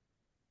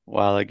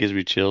 Wow, that gives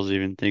me chills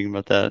even thinking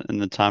about that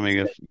and the timing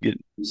of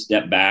getting.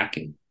 Step back,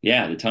 and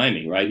the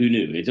timing, right? Who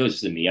knew? It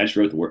was to me. I just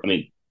wrote the word. I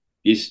mean,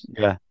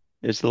 Yeah,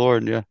 it's the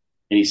Lord. Yeah.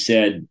 and he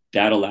said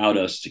that allowed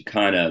us to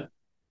kind of,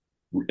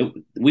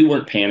 we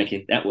weren't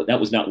panicking. That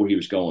was not where he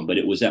was going, but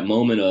it was that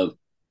moment of,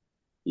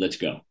 let's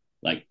go,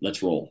 like,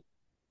 let's roll.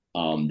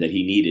 That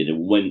he needed.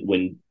 And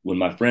when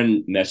my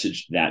friend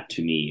messaged that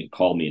to me,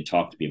 called me and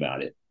talked to me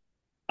about it,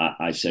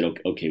 I said,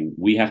 okay,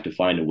 we have to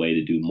find a way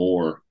to do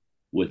more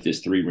with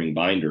this 3-ring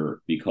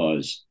binder,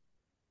 because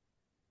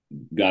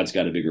God's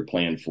got a bigger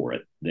plan for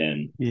it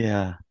than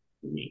Yeah.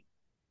 me.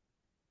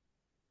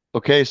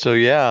 Okay, so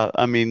yeah,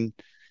 I mean,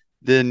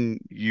 then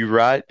you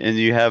write and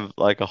you have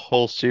like a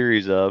whole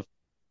series of.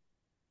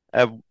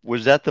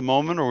 Was that the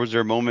moment, or was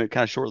there a moment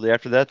kind of shortly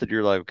after that that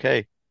you're like,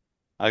 okay,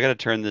 I got to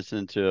turn this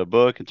into a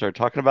book and start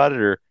talking about it,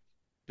 or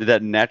did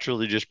that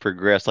naturally just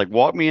progress? Like,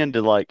 walk me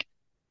into like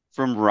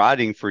from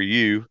writing for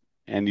you,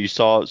 and you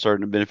saw it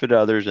starting to benefit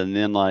others, and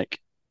then like,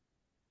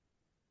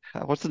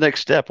 what's the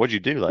next step? What'd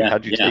you do? Like, Yeah,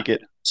 how'd you yeah. take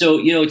it? So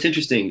it's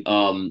interesting.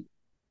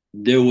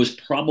 There was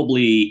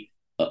probably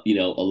a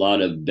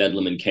lot of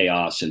bedlam and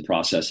chaos and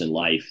process in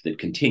life that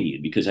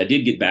continued because I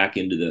did get back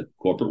into the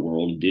corporate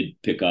world and did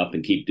pick up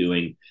and keep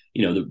doing.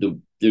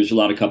 There's a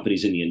lot of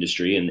companies in the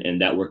industry,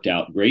 and that worked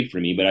out great for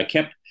me. But I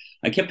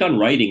kept on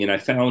writing, and I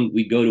found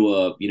we'd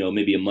go to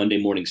maybe a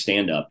Monday morning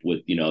stand up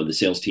with the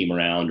sales team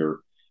around, or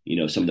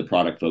some of the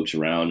product folks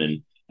around,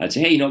 and I'd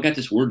say, hey, I got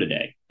this word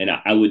today, and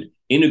I would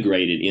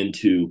integrate it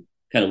into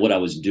kind of what I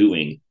was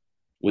doing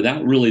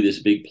without really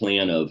this big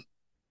plan of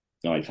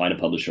I'd find a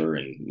publisher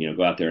and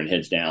go out there and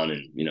heads down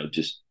and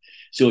just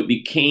so it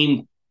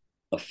became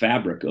a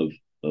fabric of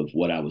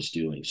what I was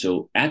doing.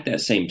 So at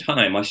that same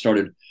time, I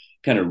started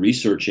kind of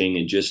researching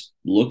and just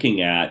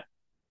looking at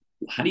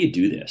how do you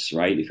do this,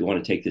 right? If you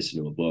want to take this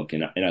into a book,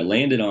 and I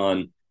landed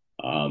on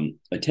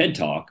a TED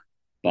talk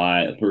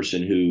by a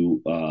person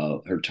who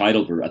her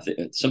title for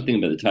something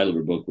about the title of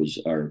her book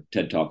was our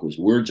TED talk was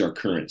 "Words Are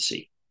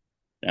Currency."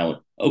 And I went,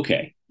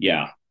 okay,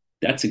 yeah,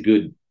 that's a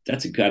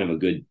kind of a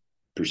good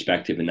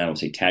perspective, and I don't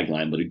say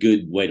tagline, but a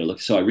good way to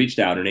look. So I reached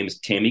out. Her name is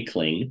Tammy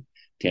Kling.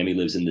 Tammy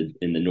lives in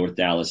the North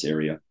Dallas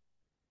area,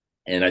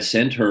 and I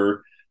sent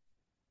her,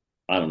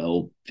 I don't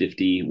know,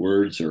 50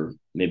 words or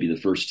maybe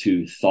the first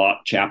two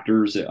thought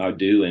chapters that I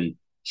do, and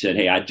said,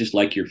 hey, I'd just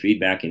like your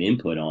feedback and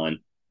input on,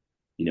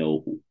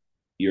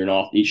 you're an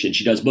author.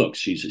 She does books.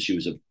 She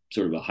was a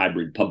sort of a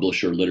hybrid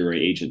publisher,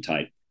 literary agent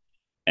type,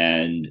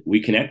 and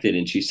we connected.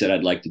 And she said,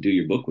 I'd like to do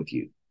your book with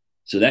you.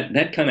 So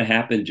that kind of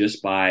happened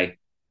just by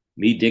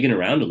me digging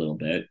around a little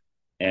bit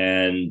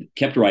and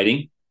kept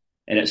writing.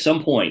 And at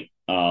some point,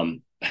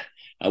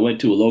 I went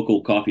to a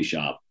local coffee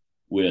shop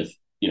with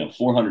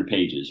 400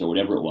 pages or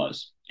whatever it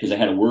was, because I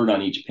had a word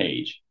on each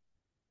page.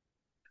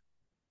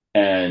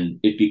 And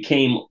it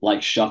became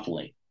like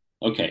shuffling.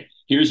 Okay,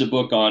 here's a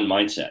book on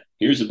mindset.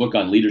 Here's a book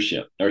on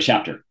leadership, or a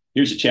chapter.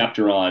 Here's a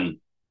chapter on,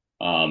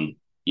 when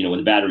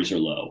the batteries are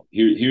low.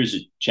 Here's a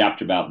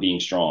chapter about being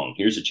strong.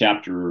 Here's a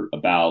chapter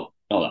about,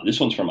 this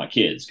one's for my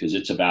kids because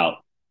it's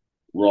about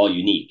we're all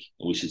unique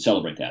and we should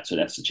celebrate that. So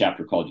that's the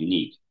chapter called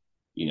Unique,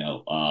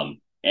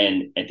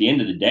 and at the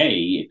end of the day,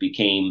 it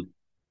became,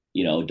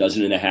 a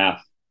dozen and a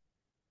half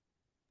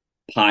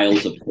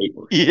piles of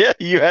paper. Yeah,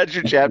 you had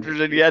your chapters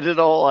and you had it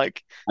all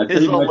like I it's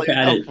pretty all much laid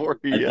had out it, for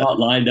I you. thought,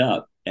 lined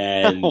up.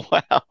 And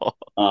Wow.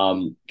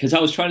 because I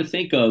was trying to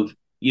think of,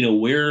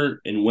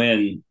 where and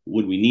when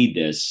would we need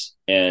this?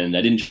 And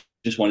I didn't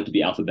just want it to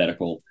be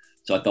alphabetical.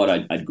 So I thought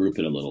I'd group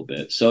it a little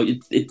bit. So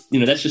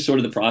that's just sort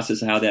of the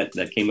process of how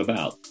that came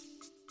about.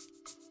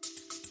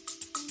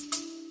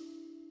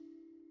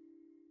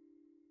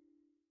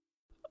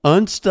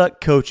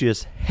 Unstuck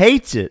Coaches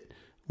hates it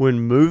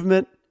when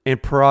movement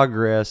and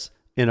progress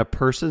in a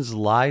person's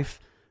life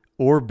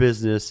or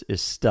business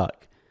is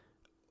stuck,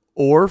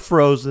 or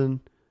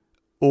frozen,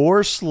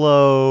 or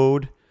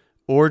slowed,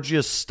 or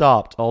just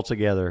stopped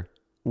altogether.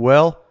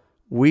 Well,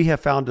 we have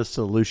found a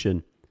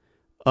solution.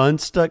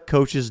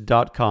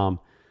 Unstuckcoaches.com.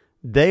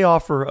 They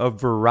offer a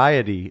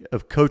variety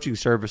of coaching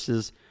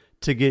services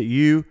to get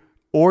you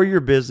or your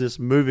business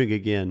moving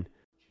again.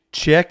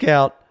 Check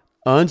out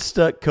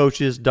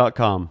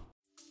unstuckcoaches.com.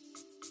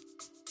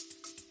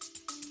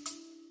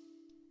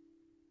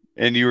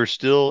 And you were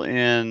still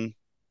in,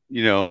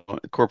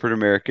 corporate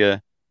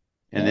America,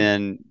 and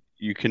then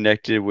you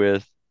connected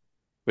with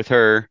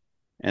her,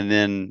 and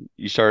then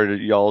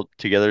y'all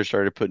together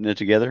started putting it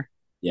together.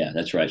 Yeah,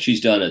 that's right.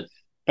 She's done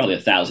probably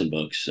 1,000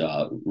 books.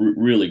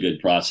 Really good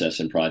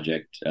process and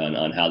project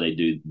on how they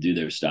do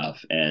their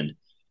stuff, and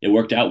it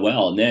worked out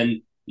well. And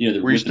then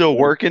were you still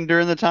working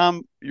during the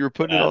time you were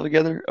putting it all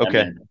together?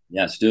 Okay,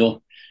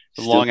 still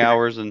long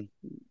hours and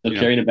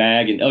carrying a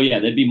bag, and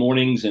there'd be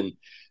mornings, and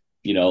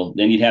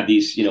then you'd have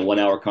these 1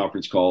 hour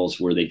conference calls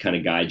where they kind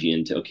of guide you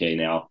into, okay,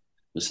 now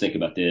let's think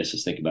about this,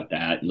 let's think about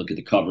that, and look at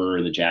the cover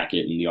and the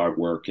jacket and the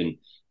artwork, and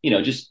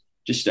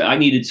just I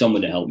needed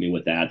someone to help me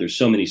with that. There's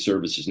so many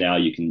services now,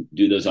 you can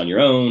do those on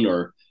your own,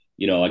 or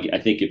I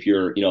think if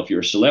you're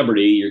a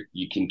celebrity,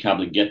 you can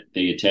probably get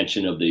the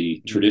attention of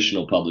the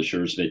traditional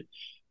publishers, but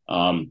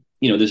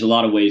there's a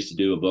lot of ways to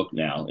do a book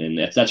now, and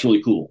that's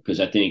really cool, because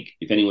I think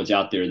if anyone's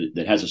out there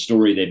that has a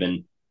story they've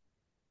been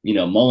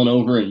mulling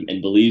over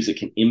and believes it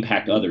can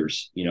impact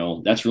others,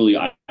 that's really,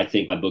 I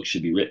think my book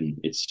should be written.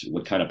 It's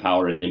what kind of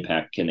power and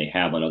impact can they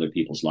have on other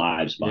people's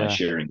lives by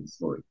sharing the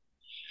story.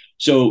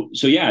 So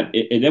yeah,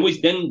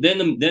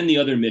 then the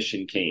other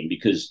mission came,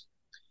 because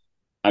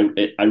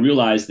I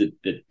realized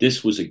that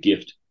this was a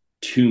gift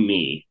to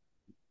me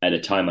at a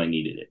time I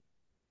needed it,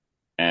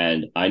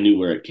 and I knew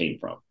where it came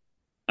from.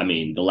 I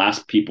mean, the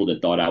last people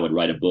that thought I would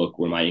write a book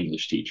were my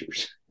English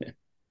teachers.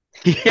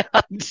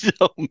 Yeah, so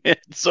man,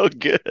 so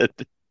good.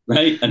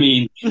 Right? I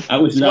mean, I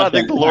was That's why I not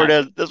think that the Lord guy.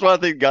 has. That's why I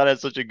think God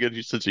has such a good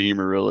sense of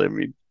humor. Really, I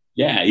mean,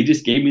 Yeah, he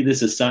just gave me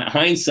this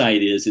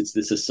hindsight is it's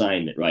this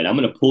assignment, right? I'm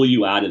going to pull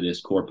you out of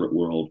this corporate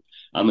world.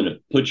 I'm going to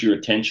put your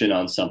attention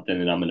on something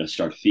and I'm going to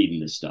start feeding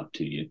this stuff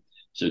to you.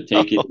 So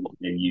take it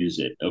and use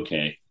it.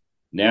 Okay.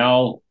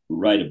 Now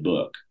write a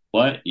book.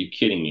 What? You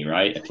kidding me,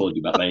 right? I told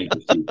you about my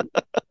English teacher.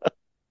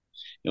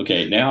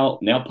 Okay, now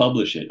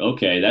publish it.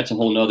 Okay, that's a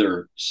whole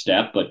nother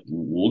step, but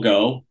we'll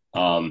go.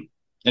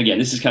 Again,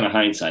 this is kind of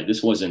hindsight.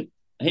 This wasn't,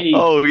 hey,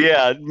 oh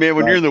yeah, man,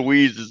 when you're right. in the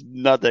weeds, it's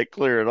not that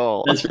clear at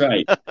all. That's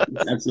right.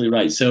 That's absolutely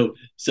right. So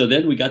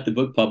then we got the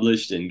book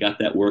published and got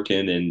that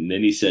working, and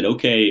then he said,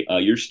 "Okay,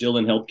 you're still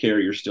in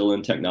healthcare, you're still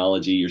in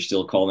technology, you're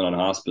still calling on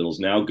hospitals.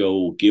 Now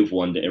go give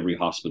one to every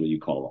hospital you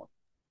call on,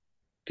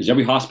 because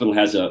every hospital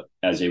has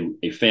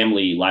a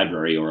family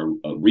library or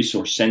a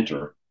resource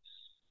center,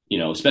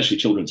 especially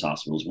children's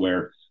hospitals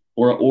where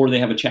or they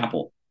have a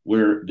chapel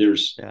where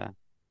there's Yeah.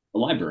 a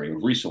library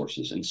of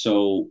resources. And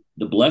so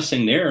the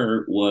blessing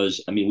there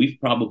was, I mean, we've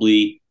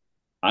probably,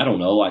 I don't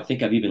know, I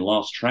think I've even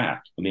lost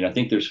track. I mean, I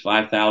think there's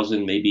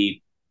 5,000,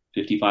 maybe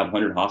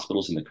 5,500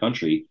 hospitals in the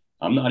country.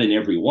 I'm not in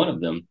every one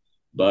of them,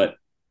 but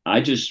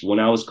when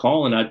I was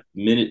calling, I'd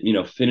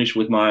finish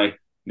with my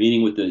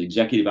meeting with the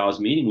executive I was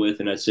meeting with,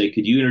 and I'd say,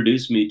 could you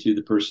introduce me to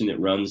the person that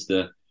runs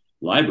the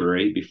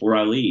library before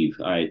I leave?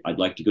 I'd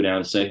like to go down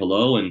and say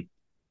hello. And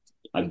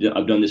I've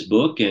done this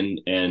book,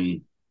 and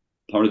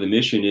part of the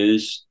mission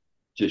is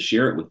to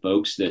share it with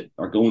folks that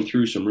are going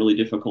through some really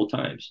difficult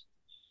times.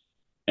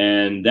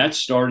 And that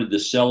started the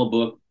sell a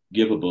book,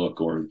 give a book,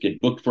 or get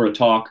booked for a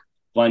talk,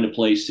 find a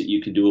place that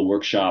you can do a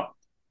workshop,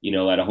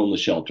 at a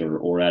homeless shelter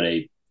or at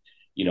a,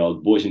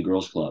 Boys and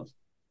Girls Club.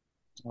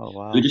 Oh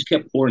wow. They just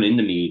kept pouring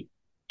into me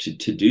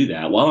to do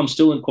that while I'm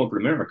still in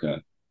corporate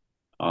America.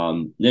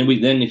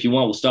 Then if you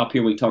want, we'll stop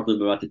here. We can talk a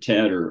little bit about the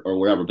TED or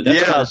wherever. But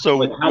that's Yeah. So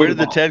where did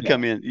the TED yeah.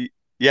 come in?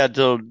 Yeah.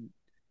 So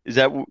is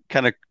that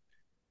kind of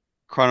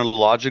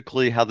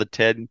chronologically how the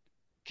TED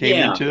came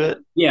Yeah, into it?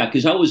 yeah,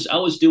 because I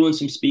was doing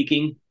some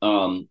speaking.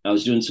 I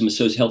was doing some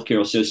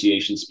healthcare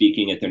association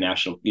speaking at their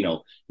national,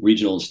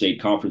 regional and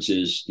state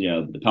conferences.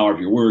 The power of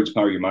your words,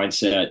 power of your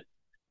mindset.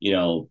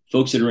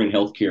 Folks that are in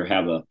healthcare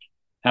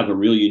have a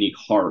real unique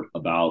heart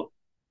about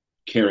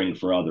caring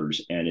for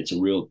others, and it's a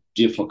real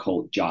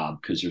difficult job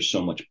because there's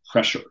so much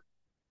pressure.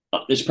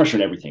 There's pressure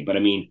in everything, but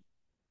I mean,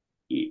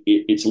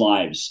 it's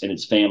lives and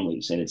it's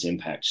families and its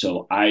impact.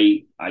 So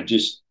I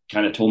just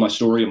kind of told my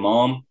story of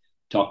mom,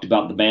 talked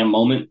about the BAM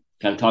moment,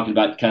 kind of talking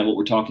about kind of what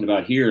we're talking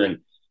about here,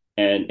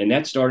 and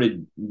that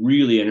started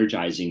really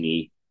energizing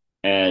me.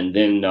 And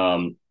then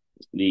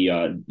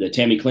the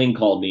Tammy Kling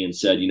called me and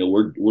said,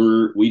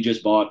 we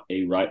just bought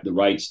the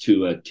rights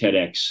to a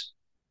TEDx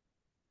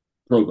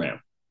program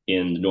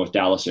in the North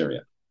Dallas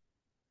area,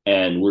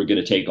 and we're going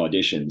to take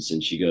auditions.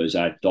 And she goes,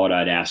 I thought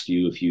I'd ask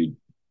you if you'd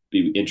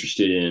be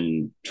interested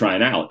in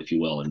trying out, if you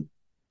will. And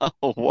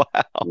Oh wow.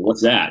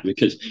 what's that?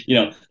 Because,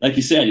 like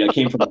you said, I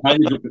came from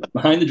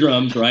behind the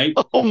drums, right?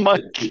 Oh my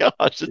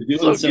gosh, it's Doing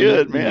so some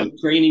good, man.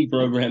 training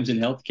programs in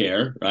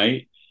healthcare,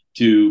 right?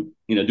 To,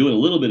 doing a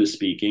little bit of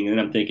speaking. And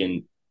then I'm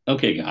thinking,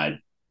 okay, God,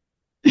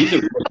 these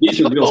are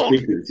real No,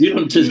 speakers. You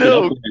don't just get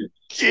up no and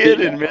spit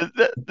kidding, that.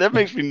 man. That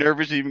makes me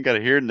nervous even kind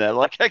of hearing that.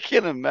 Like I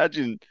can't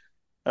imagine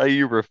how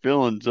you were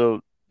feeling.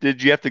 So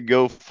did you have to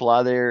go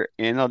fly there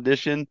and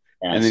audition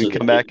and then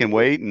come Absolutely. back and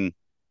wait and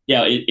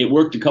Yeah, it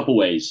worked a couple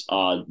ways.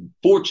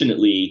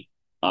 Fortunately,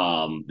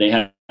 they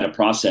had a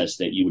process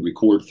that you would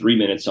record 3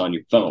 minutes on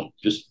your phone.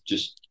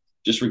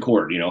 Just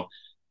record.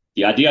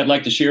 The idea I'd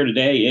like to share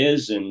today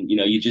is, and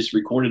you just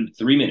recorded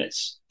 3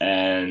 minutes,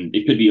 and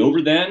it could be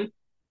over then,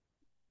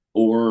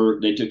 or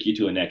they took you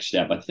to a next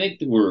step. I think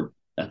there were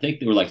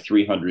like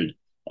 300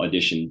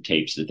 audition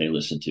tapes that they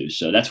listened to,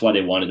 so that's why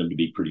they wanted them to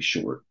be pretty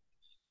short.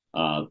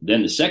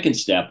 Then the second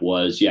step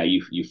was, yeah,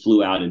 you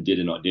flew out and did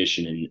an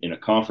audition in a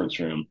conference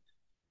room.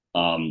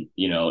 And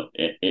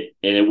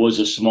it was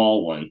a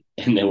small one,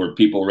 and there were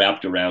people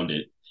wrapped around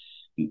it.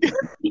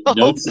 oh,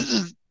 No, this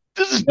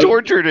is no,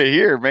 torture to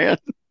hear, man.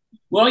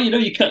 well,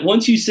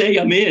 once you say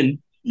I'm in,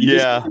 you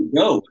just Yeah.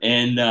 go.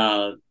 And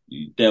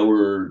there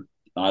were,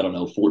 I don't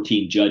know,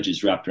 14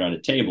 judges wrapped around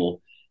a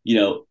table.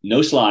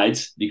 No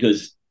slides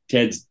because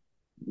TED's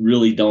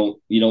really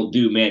you don't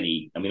do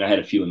many. I mean, I had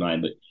a few in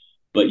mind,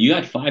 but you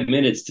had 5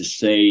 minutes to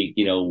say,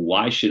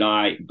 why should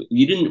I?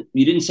 You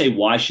didn't say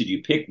why should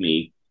you pick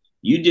me.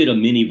 You did a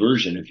mini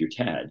version of your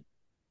TED.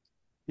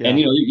 And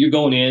Yeah. you're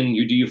going in,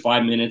 you do your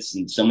 5 minutes,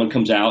 and someone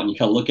comes out, and you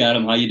kind of look at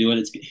them, how you doing?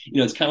 It's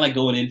kind of like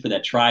going in for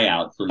that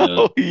tryout for the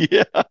Oh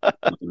yeah.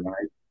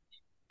 right.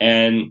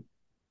 And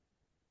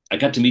I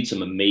got to meet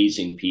some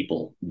amazing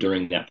people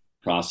during that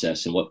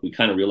process, and what we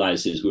kind of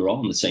realized is we were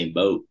all in the same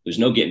boat. There's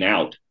no getting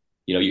out.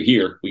 You're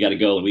here, we got to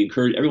go, and we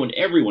encourage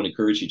everyone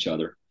encouraged each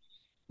other.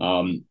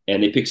 And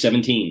they picked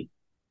 17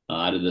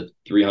 out of the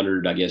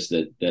 300, I guess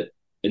that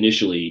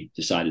initially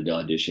decided to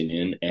audition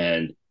in,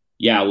 and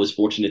yeah, I was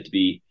fortunate to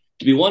be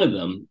to be one of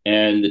them.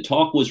 And the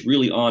talk was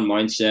really on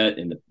mindset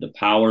and the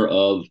power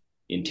of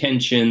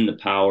intention, the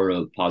power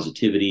of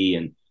positivity.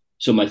 And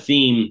so my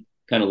theme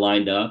kind of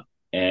lined up.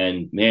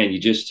 And man,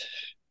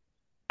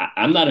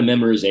 I'm not a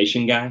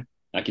memorization guy.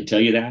 I can tell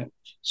you that.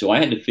 So I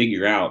had to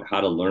figure out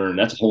how to learn.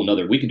 That's a whole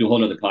nother, we could do a whole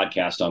nother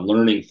podcast on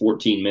learning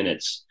 14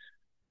 minutes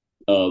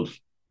of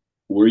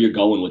where you're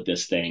going with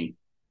this thing.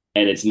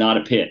 And it's not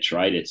a pitch,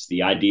 right? It's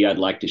the idea I'd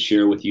like to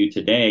share with you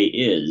today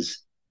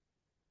is,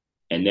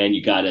 and then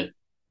you got to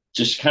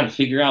just kind of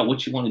figure out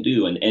what you want to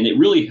do. And it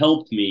really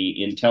helped me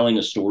in telling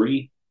a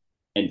story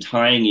and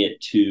tying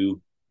it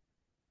to,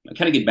 I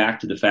kind of get back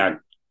to the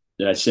fact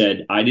that I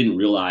said, I didn't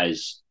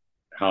realize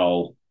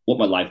what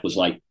my life was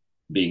like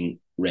being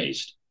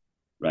raised,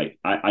 right?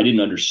 I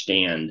didn't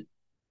understand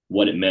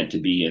what it meant to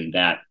be in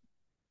that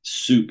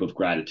soup of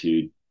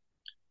gratitude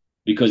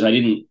because I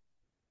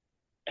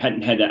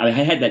hadn't had that. I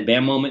had that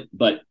bam moment,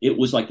 but it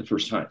was like the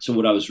first time. So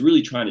what I was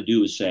really trying to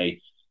do is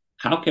say,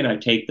 how can I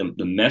take the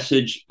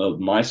message of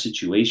my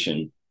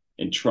situation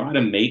and try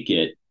to make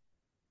it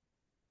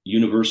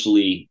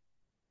universally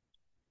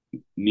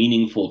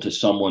meaningful to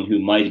someone who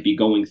might be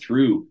going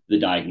through the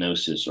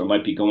diagnosis or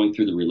might be going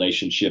through the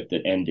relationship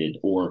that ended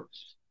or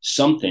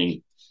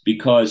something,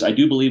 because I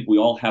do believe we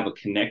all have a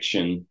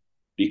connection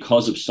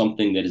because of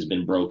something that has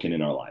been broken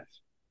in our life.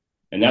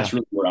 And that's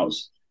really where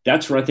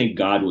that's where I think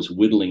God was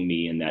whittling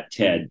me in that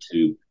TED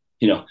to,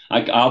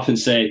 I often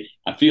say,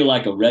 I feel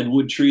like a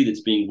redwood tree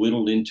that's being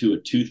whittled into a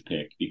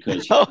toothpick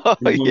because he's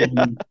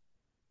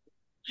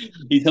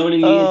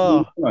honing me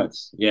into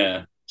once.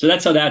 Yeah. So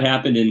that's how that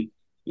happened. And,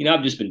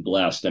 I've just been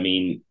blessed. I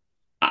mean,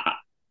 I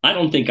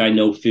don't think I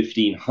know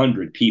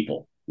 1,500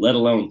 people, let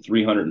alone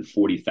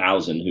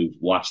 340,000 who've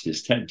watched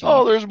this TED Talk.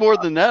 Oh, there's more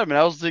than that. I mean,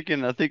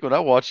 I think when I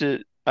watch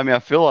it, I mean, I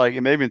feel like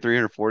it may have been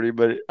 340,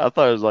 but I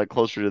thought it was like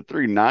closer to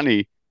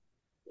 390.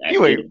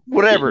 Anyway,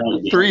 whatever,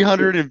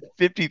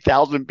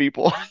 350,000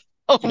 people.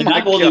 Oh my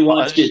I've only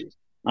watched it.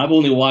 I've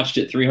only watched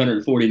it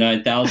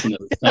 349,000 of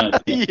the time.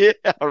 Yeah,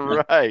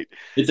 right.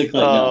 It's a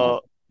clip.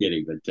 No,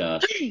 kidding, but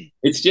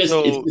it's just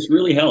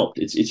really helped.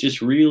 It's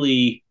just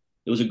really,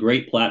 it was a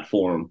great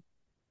platform,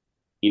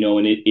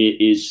 and it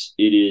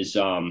is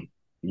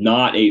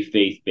not a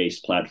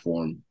faith-based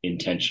platform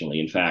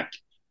intentionally. In fact,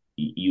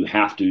 you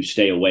have to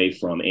stay away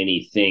from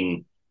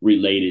anything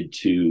related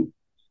to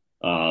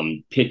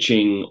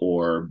pitching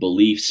or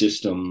belief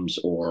systems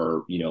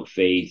or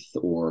faith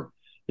or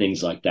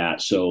things like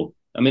that. So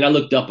I mean, I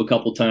looked up a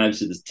couple times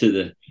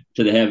to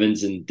the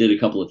heavens and did a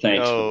couple of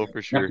thanks. Oh,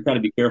 for sure. You have to kind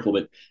of be careful,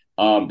 but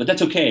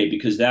that's okay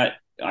because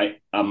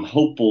I'm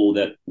hopeful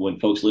that when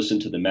folks listen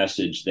to the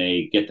message,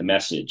 they get the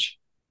message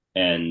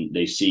and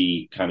they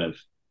see kind of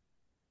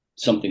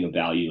something of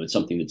value and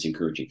something that's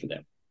encouraging for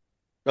them.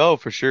 Oh,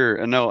 for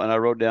sure. I know, and I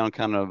wrote down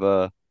kind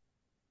of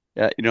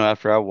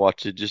after I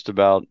watched it, just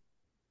about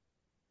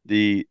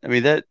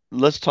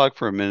let's talk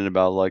for a minute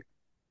about like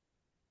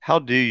how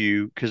do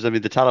you, because I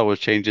mean the title was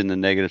changing the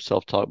negative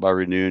self-talk by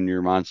renewing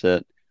your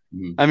mindset.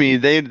 Mm-hmm. I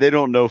mean they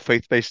don't know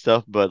faith-based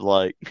stuff, but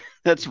like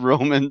that's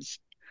Romans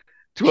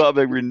 12,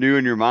 like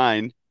renewing your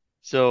mind.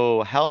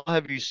 So how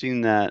have you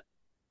seen that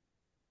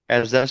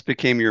as that's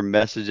became your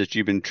message that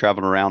you've been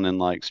traveling around and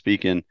like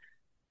speaking?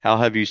 How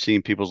have you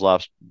seen people's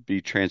lives be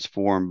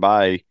transformed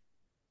by,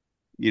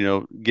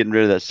 getting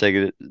rid of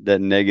that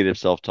negative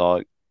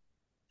self-talk,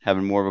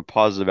 having more of a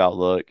positive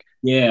outlook?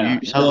 Yeah.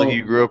 Sounds like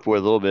you grew up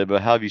with a little bit,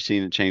 but how have you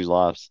seen it change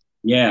lives?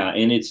 Yeah.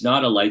 And it's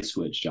not a light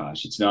switch,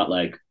 Josh. It's not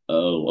like,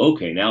 oh,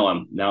 okay, now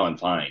I'm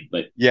fine.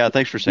 But yeah,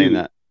 thanks for saying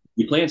that.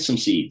 You plant some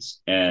seeds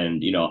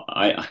and,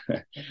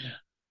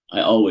 I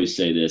always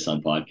say this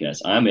on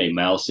podcasts. I'm a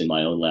mouse in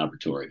my own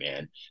laboratory,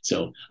 man.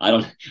 So I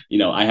don't,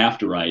 I have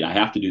to write, I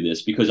have to do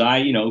this because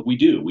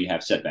we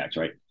have setbacks,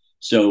 right?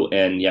 So,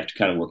 and you have to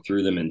kind of work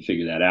through them and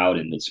figure that out.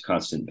 And it's a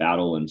constant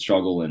battle and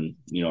struggle. And,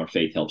 our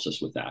faith helps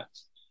us with that.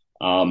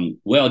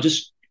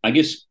 I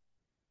guess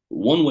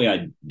one way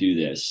I do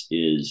this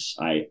is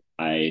I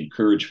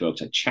encourage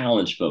folks, I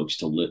challenge folks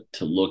to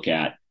look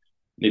at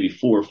maybe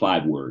 4 or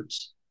 5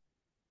 words.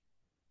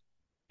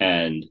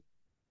 And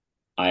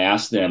I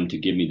ask them to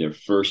give me their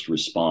first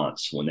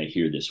response when they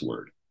hear this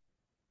word.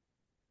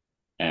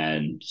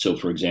 And so,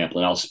 for example,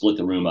 and I'll split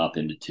the room up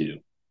into 2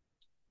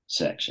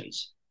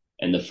 sections.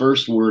 And the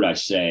first word I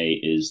say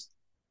is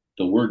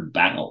the word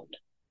bound,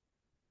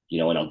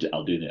 and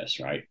I'll do this,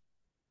 right?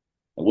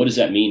 And what does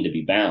that mean to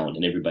be bound?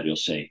 And everybody will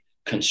say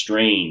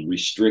constrained,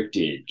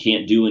 restricted,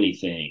 can't do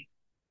anything.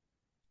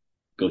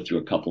 Go through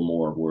a couple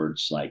more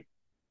words like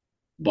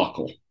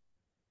buckle,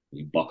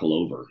 you buckle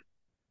over,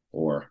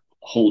 or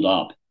hold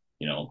up,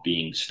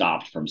 being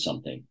stopped from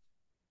something,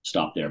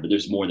 stop there. But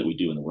there's more that we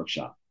do in the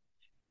workshop.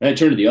 And I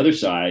turn to the other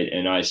side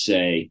and I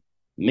say,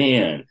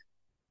 man,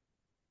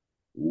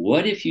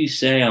 what if you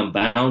say I'm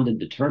bound and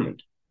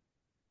determined?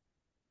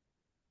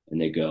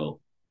 And they go,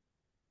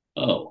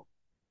 oh.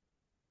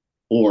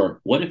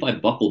 Or what if I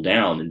buckle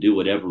down and do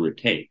whatever it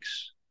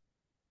takes?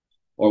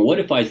 Or what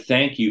if I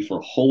thank you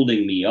for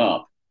holding me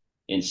up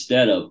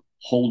instead of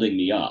holding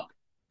me up?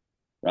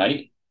 Right?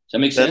 Does that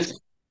make sense?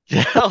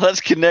 Yeah,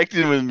 that's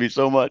connecting with me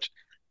so much.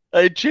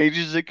 It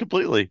changes it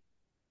completely.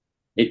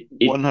 It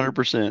it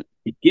 100%.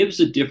 it gives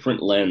a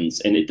different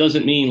lens, and it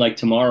doesn't mean like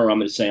tomorrow I'm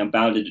going to say I'm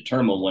bound to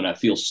determine when I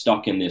feel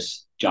stuck in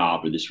this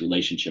job or this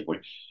relationship,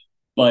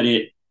 but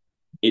it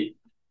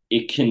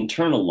it can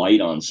turn a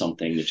light on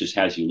something that just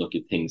has you look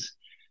at things,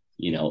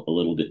 a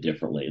little bit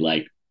differently.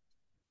 Like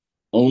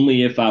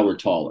only if I were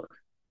taller,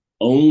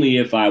 only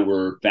if I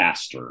were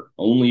faster,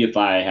 only if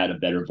I had a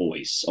better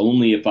voice,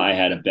 only if I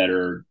had a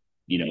better,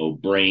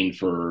 brain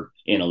for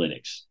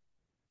analytics.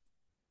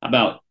 How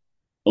about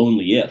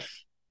only if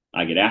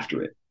I get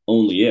after it?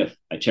 Only if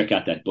I check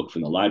out that book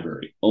from the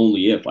library.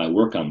 Only if I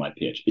work on my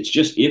pitch. It's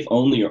just if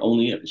only or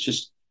only if. It's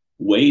just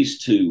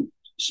ways to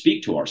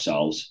speak to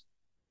ourselves,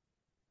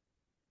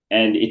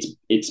 and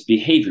it's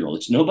behavioral.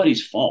 It's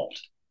nobody's fault.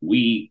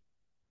 We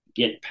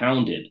get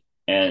pounded,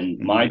 and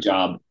my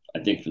job, I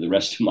think, for the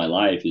rest of my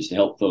life is to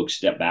help folks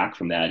step back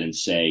from that and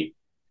say,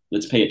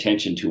 let's pay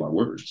attention to our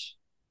words.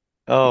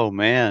 Oh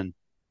man,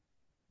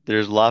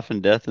 there's life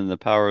and death in the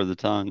power of the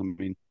tongue. I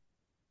mean,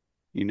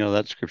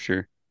 that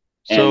scripture.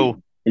 And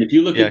So, and if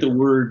you look yeah, at the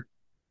word,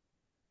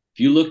 if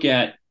you look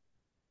at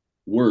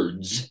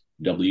words,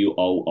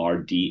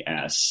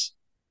 WORDS,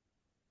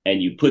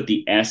 and you put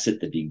the S at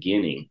the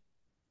beginning,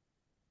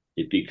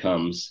 it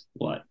becomes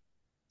what?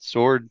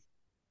 sword,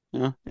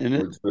 isn't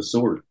it? Words for a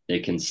sword. They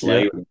can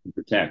slay Yeah. or they can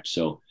protect.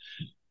 So,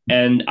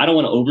 and I don't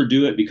want to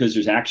overdo it because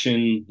there's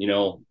action,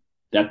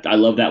 that I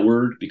love that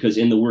word because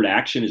in the word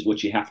action is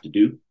what you have to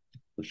do.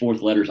 The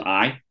fourth letter is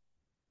I.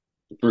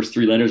 The first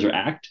three letters are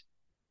act,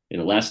 and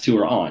the last two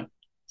are on.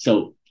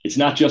 So it's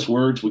not just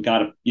words. We got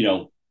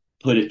to,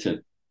 put it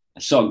to. I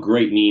saw a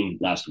great meme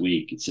last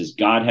week. It says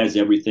God has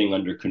everything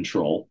under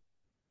control,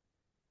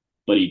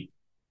 but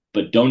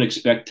don't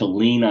expect to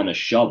lean on a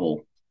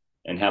shovel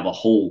and have a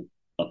hole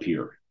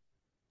appear.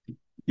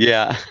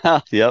 Yeah.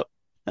 Yep.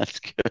 That's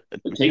good.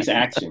 It takes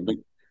action. But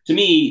to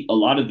me, a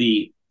lot of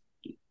the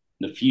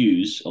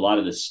fuse, a lot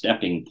of the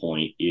stepping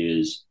point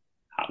is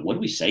what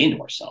are we saying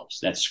to ourselves?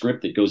 That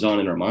script that goes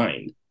on in our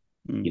mind.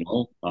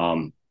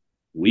 Mm.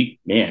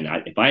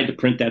 If I had to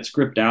print that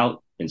script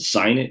out and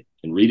sign it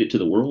and read it to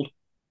the world,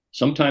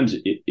 sometimes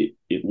it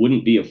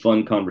wouldn't be a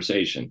fun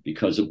conversation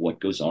because of what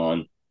goes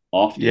on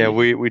often. Yeah,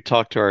 we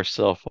talk to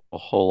ourselves a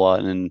whole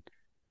lot, and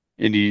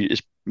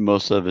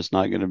most of it's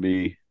not going to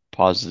be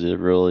positive,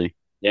 really.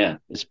 Yeah.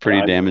 It's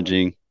pretty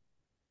damaging.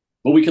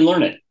 But we can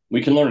learn it.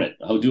 We can learn it.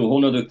 I'll do a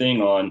whole nother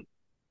thing on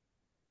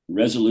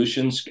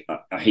resolutions.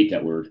 I hate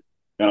that word.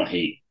 I don't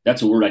hate.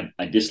 That's a word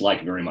I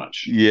dislike very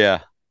much. Yeah.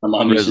 My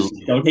mom used to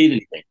say, don't hate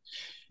anything.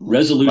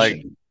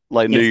 Resolution.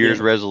 Like New Year's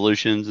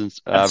resolutions, and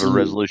I have a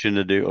resolution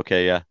to do.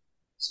 Okay, yeah.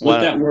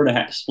 Split that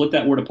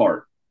word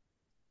apart.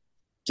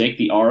 Take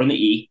the R and the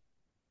E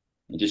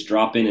and just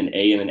drop in an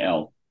A and an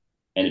L,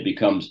 and it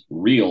becomes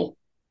real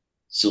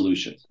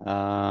solution.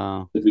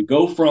 If we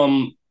go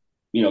from,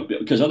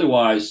 because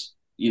otherwise,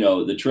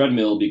 the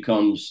treadmill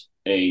becomes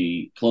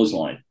a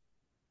clothesline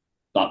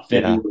about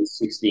February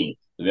 16th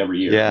of every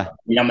year. Yeah.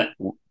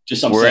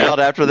 We're out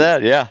after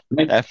that. Yeah.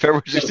 Right? At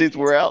February 16th,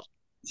 we're out.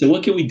 So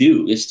what can we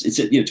do? It's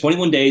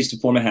 21 days to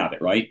form a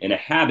habit, right? And a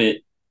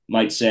habit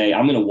might say,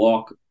 I'm going to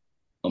walk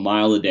a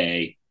mile a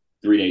day,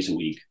 3 days a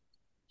week.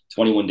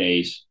 21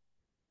 days,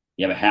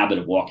 you have a habit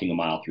of walking a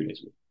mile 3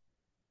 days a week.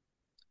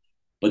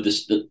 But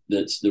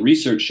the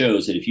research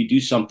shows that if you do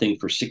something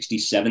for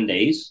 67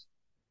 days,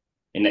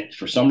 and that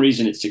for some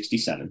reason it's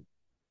 67,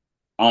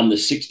 on the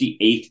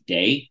 68th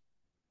day,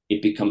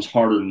 it becomes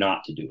harder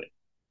not to do it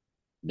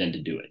than to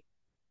do it.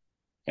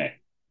 Okay.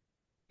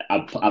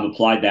 I've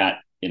applied that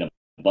in a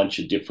bunch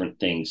of different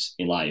things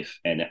in life,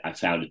 and I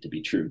found it to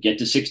be true. Get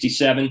to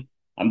 67,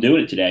 I'm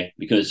doing it today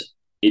because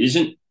it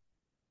isn't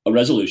a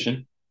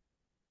resolution.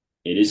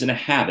 It isn't a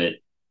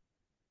habit.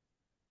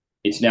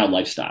 It's now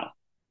lifestyle.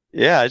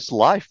 Yeah, it's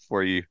life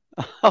for you.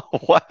 Oh,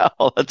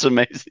 wow. That's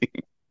amazing.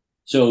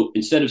 So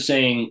instead of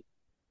saying,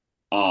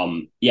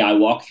 I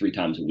walk 3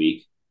 times a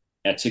week,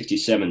 at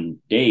 67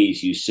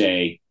 days, you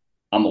say,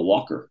 I'm a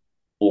walker,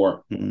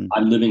 or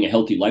I'm living a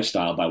healthy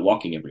lifestyle by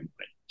walking every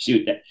morning.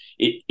 See,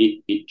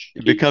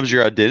 it becomes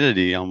your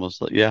identity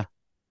almost. Yeah,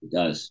 it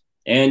does.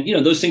 And,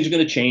 those things are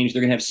going to change.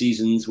 They're going to have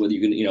seasons, whether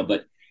you're going to,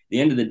 but at the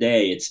end of the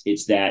day,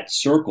 it's that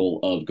circle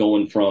of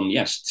going from,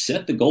 yes,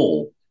 set the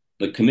goal,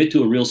 but commit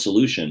to a real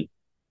solution.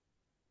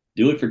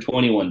 Do it for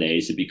 21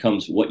 days. It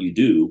becomes what you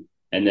do.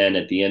 And then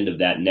at the end of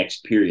that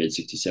next period,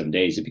 67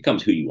 days, it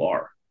becomes who you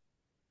are.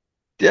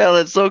 Yeah,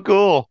 that's so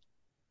cool.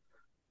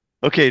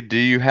 Okay, do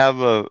you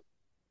have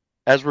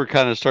as we're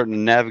kind of starting to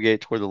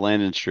navigate toward the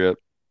landing strip,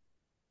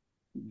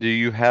 do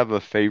you have a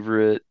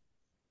favorite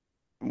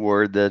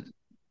word that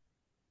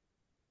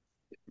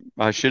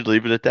I should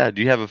leave it at that?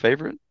 Do you have a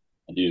favorite?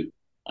 I do.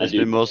 That's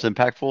been most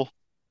impactful?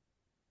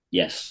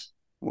 Yes.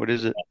 What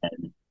is it?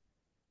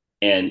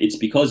 And it's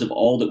because of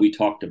all that we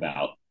talked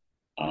about,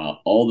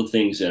 all the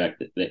things that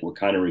were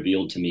kind of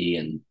revealed to me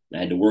and I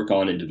had to work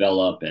on and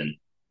develop, and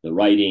the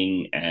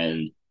writing,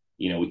 and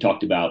we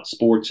talked about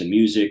sports and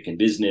music and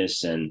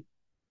business, and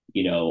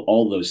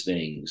all those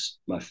things.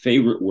 My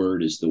favorite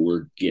word is the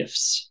word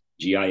gifts,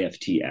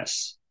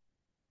 GIFTS,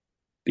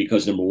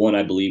 because number one,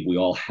 I believe we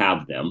all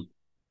have them,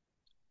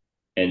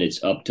 and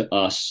it's up to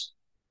us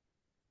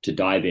to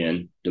dive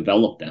in,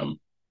 develop them.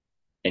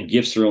 And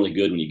gifts are only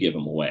good when you give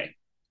them away.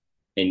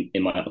 And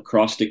my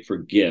acrostic for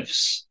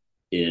gifts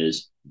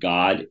is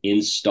God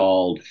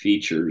installed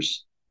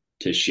features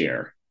to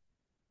share.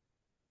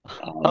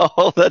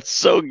 Oh, that's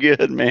so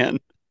good, man.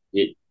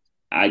 You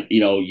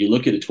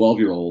look at a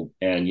 12-year-old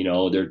and, I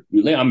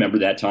remember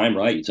that time,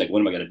 right? It's like, what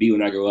am I going to be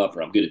when I grow up?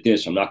 Or I'm good at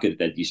this, or I'm not good at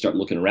that. You start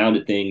looking around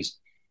at things.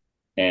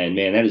 And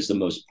man, that is the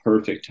most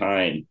perfect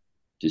time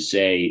to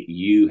say,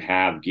 you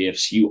have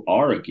gifts. You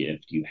are a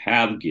gift. You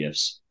have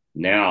gifts.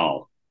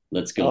 Now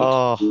let's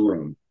go explore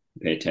them,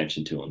 pay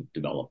attention to them,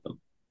 develop them,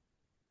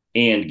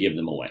 and give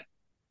them away.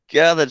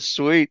 Yeah, that's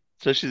sweet.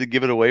 Especially the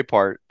give it away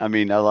part. I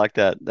mean, I like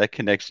that. That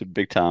connects to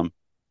big time.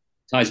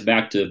 Ties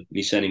back to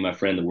me sending my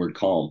friend the word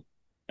calm.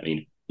 I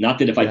mean, not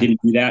that if I didn't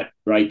do that,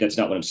 right, that's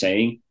not what I'm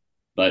saying,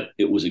 but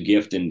it was a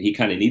gift and he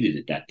kind of needed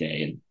it that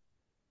day. And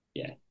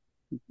yeah.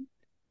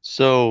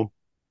 So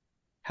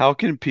how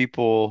can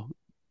people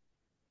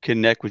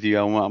connect with you?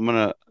 I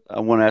want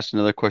to ask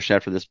another question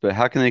after this, but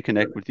how can they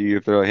connect with you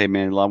if they're like, hey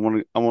man,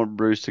 I want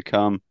Bruce to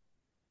come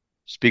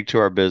speak to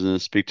our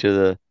business, speak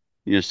to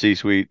the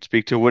C-suite,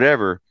 speak to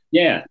whatever.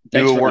 Yeah.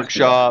 Do a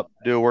workshop,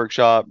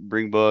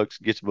 bring books,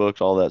 get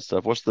books, all that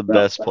stuff. What's the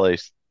best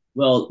place?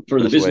 Well,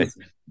 for the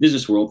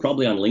business world,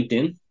 probably on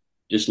LinkedIn.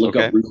 Just look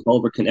up Bruce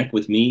Pulver, connect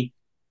with me.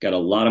 Got a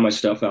lot of my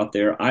stuff out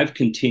there. I've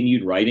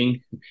continued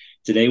writing.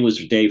 Today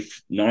was day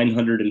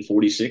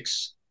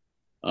 946.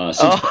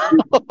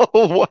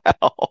 Wow.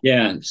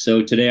 Yeah.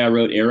 So today I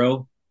wrote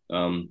Arrow,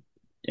 and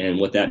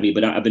what that means.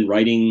 But I've been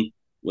writing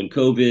when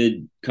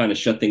COVID kind of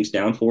shut things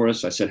down for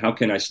us. I said, how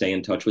can I stay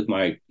in touch with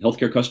my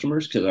healthcare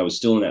customers? Because I was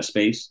still in that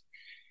space.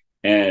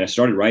 And I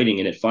started writing,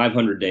 and at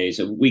 500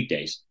 days,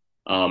 weekdays,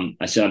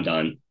 I said, I'm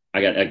done.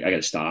 I got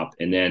to stop.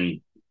 And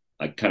then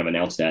I kind of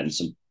announced that, and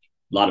a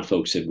lot of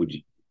folks said, would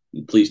you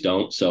please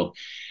don't? So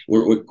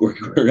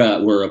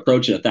we're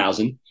approaching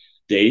 1,000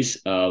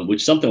 days,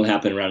 which something will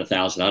happen around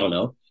 1,000. I don't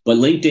know. But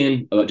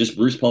LinkedIn, just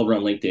Bruce Pulver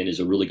on LinkedIn is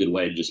a really good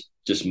way to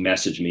just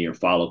message me or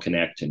follow,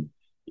 connect. And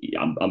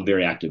I'm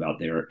very active out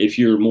there. If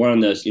you're more on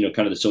the,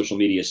 kind of the social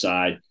media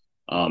side,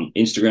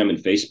 Instagram and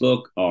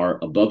Facebook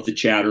are Above the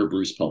Chatter,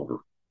 Bruce Pulver.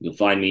 You'll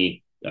find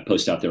me. I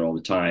post out there all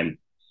the time.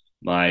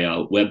 My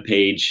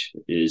webpage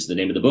is the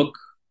name of the book,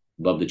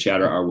 Above the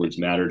Chatter,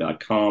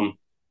 ourwordsmatter.com.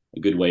 A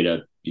good way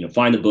to,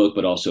 find the book,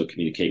 but also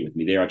communicate with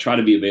me there. I try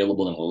to be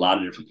available in a lot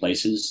of different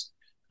places.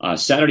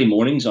 Saturday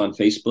mornings on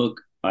Facebook,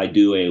 I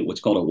do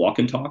what's called a walk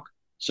and talk.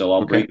 So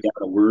I'll break down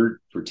a word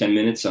for 10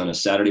 minutes on a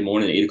Saturday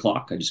morning at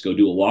 8:00. I just go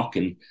do a walk,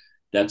 and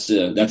that's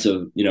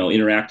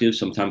interactive.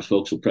 Sometimes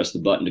folks will press the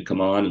button to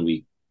come on, and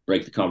we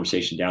break the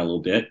conversation down a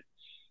little bit.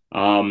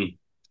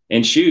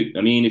 And shoot,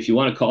 I mean, if you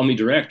want to call me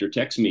direct or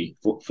text me,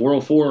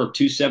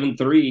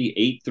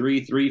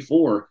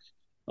 404-273-8334.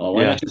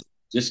 Why not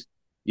just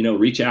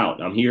reach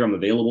out? I'm here. I'm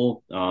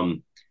available.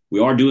 We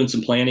are doing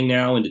some planning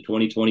now into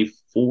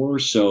 2024.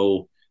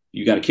 So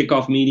you got a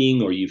kickoff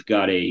meeting, or you've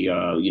got a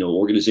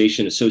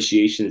organization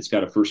association that's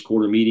got a first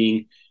quarter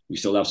meeting. We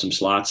still have some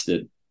slots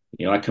that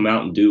I come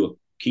out and do a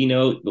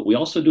keynote, but we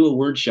also do a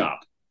word shop,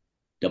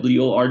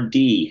 WORD.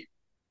 Tease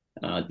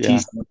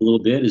up a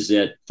little bit is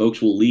that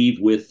folks will leave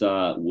with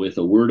a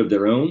word of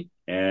their own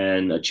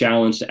and a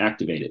challenge to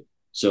activate it.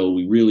 So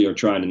we really are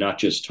trying to not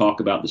just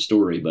talk about the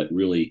story, but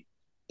really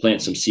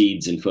plant some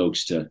seeds in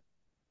folks to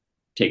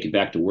take it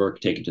back to work,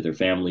 take it to their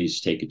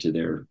families, take it to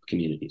their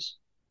communities.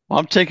 Well,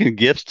 I'm taking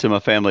gifts to my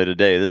family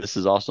today. This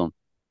is awesome.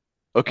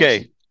 Okay,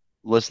 awesome.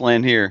 Let's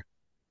land here.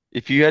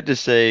 If you had to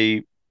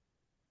say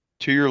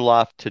to your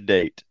life to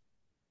date,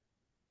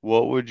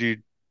 how would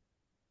you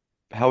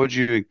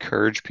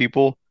encourage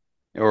people,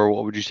 or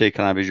what would you say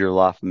kind of is your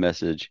life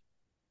message?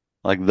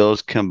 Like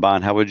those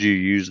combined, how would you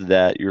use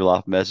your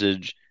life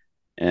message,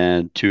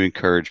 and to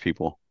encourage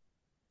people?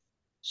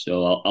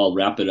 So I'll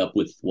wrap it up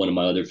with one of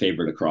my other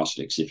favorite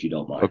acrostics, if you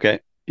don't mind. Okay.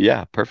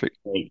 Yeah, perfect.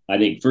 I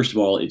think first of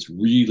all, it's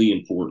really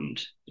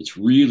important. It's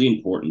really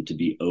important to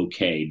be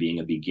okay being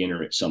a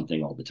beginner at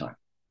something all the time.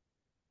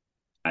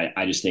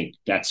 I just think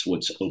that's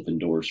what's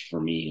opened doors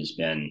for me, has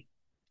been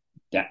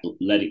that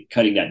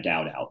cutting that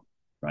doubt out,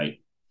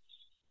 right?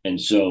 And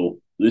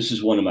so this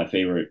is one of my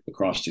favorite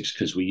acrostics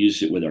because we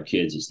used it with our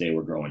kids as they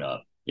were growing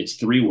up. It's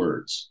 3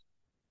 words.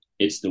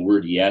 It's the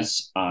word,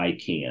 yes, I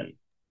can.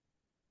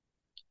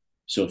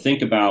 So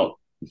think about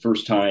the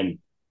first time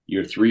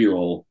your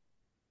 3-year-old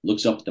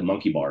looks up at the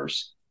monkey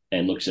bars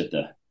and looks at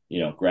the,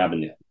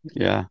 grabbing the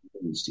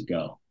things to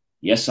go.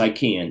 Yes, I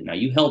can. Now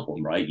you help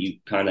them, right? You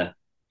kind of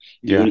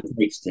do what it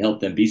takes to help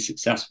them be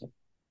successful.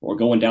 Or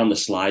going down the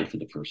slide for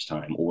the first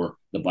time, or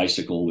the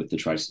bicycle with the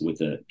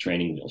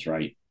training wheels,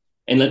 right?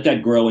 And let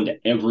that grow into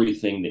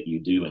everything that you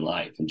do in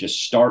life. And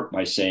just start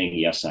by saying,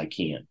 yes, I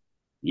can.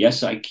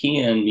 Yes, I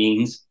can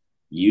means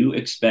you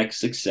expect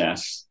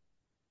success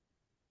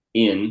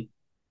in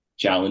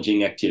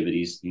challenging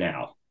activities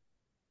now.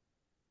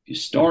 If You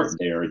start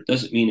there. It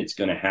doesn't mean it's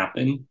going to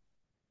happen,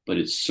 but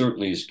it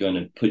certainly is going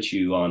to put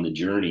you on the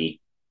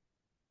journey.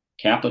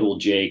 Capital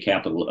J,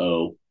 capital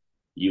O,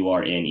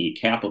 URNE,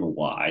 capital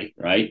Y,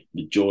 right?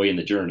 The joy in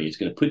the journey. It's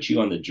going to put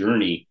you on the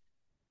journey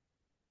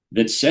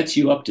that sets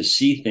you up to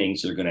see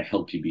things that are going to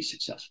help you be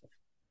successful.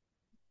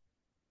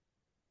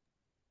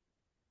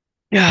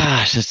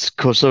 Gosh, it's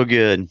cool, so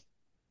good.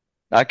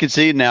 I can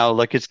see it now,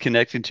 like it's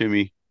connecting to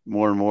me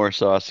more and more.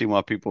 So I see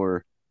why people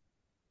are.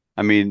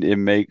 I mean,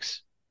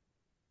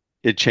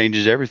 it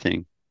changes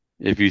everything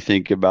if you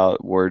think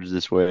about words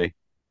this way.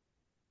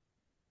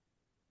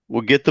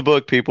 Well, get the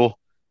book, people.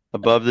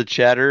 Above the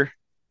Chatter.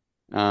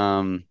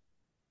 Our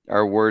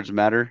words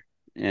matter,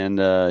 and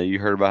you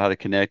heard about how to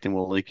connect, and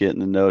we'll link it in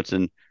the notes.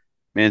 And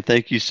man,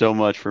 thank you so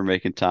much for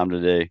making time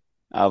today.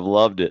 I've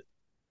loved it.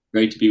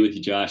 Great to be with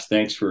you, Josh.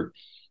 Thanks for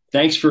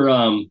I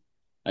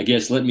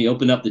guess letting me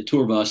open up the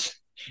tour bus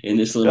in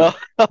this little.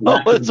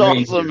 That's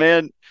awesome,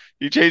 man.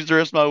 You changed the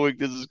rest of my week.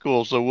 This is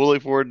cool. So we'll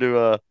look forward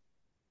to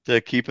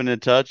keeping in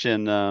touch,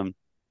 and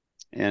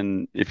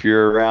if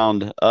you're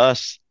around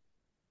us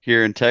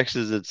here in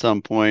Texas at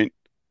some point,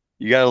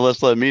 you got to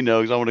let me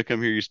know, because I want to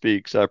come hear you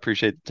speak. So I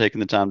appreciate taking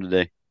the time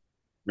today.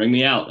 Bring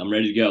me out. I'm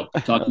ready to go.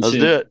 Talk to you Let's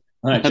soon. do it.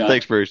 All right, Josh.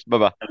 Thanks, Bruce.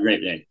 Bye-bye. Have a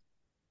great day.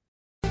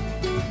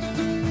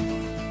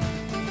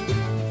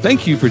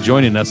 Thank you for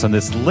joining us on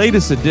this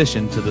latest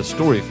edition to the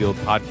StoryField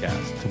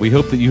podcast. We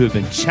hope that you have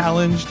been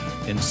challenged,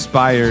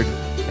 inspired,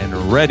 and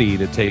ready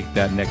to take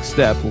that next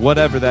step,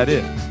 whatever that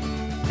is.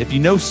 If you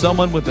know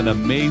someone with an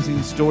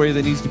amazing story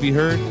that needs to be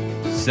heard,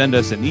 send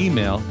us an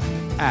email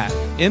at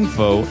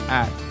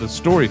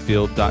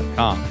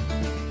info@thestoryfield.com.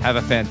 Have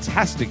a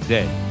fantastic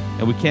day,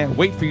 and we can't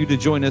wait for you to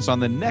join us on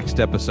the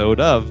next episode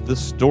of The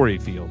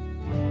StoryField.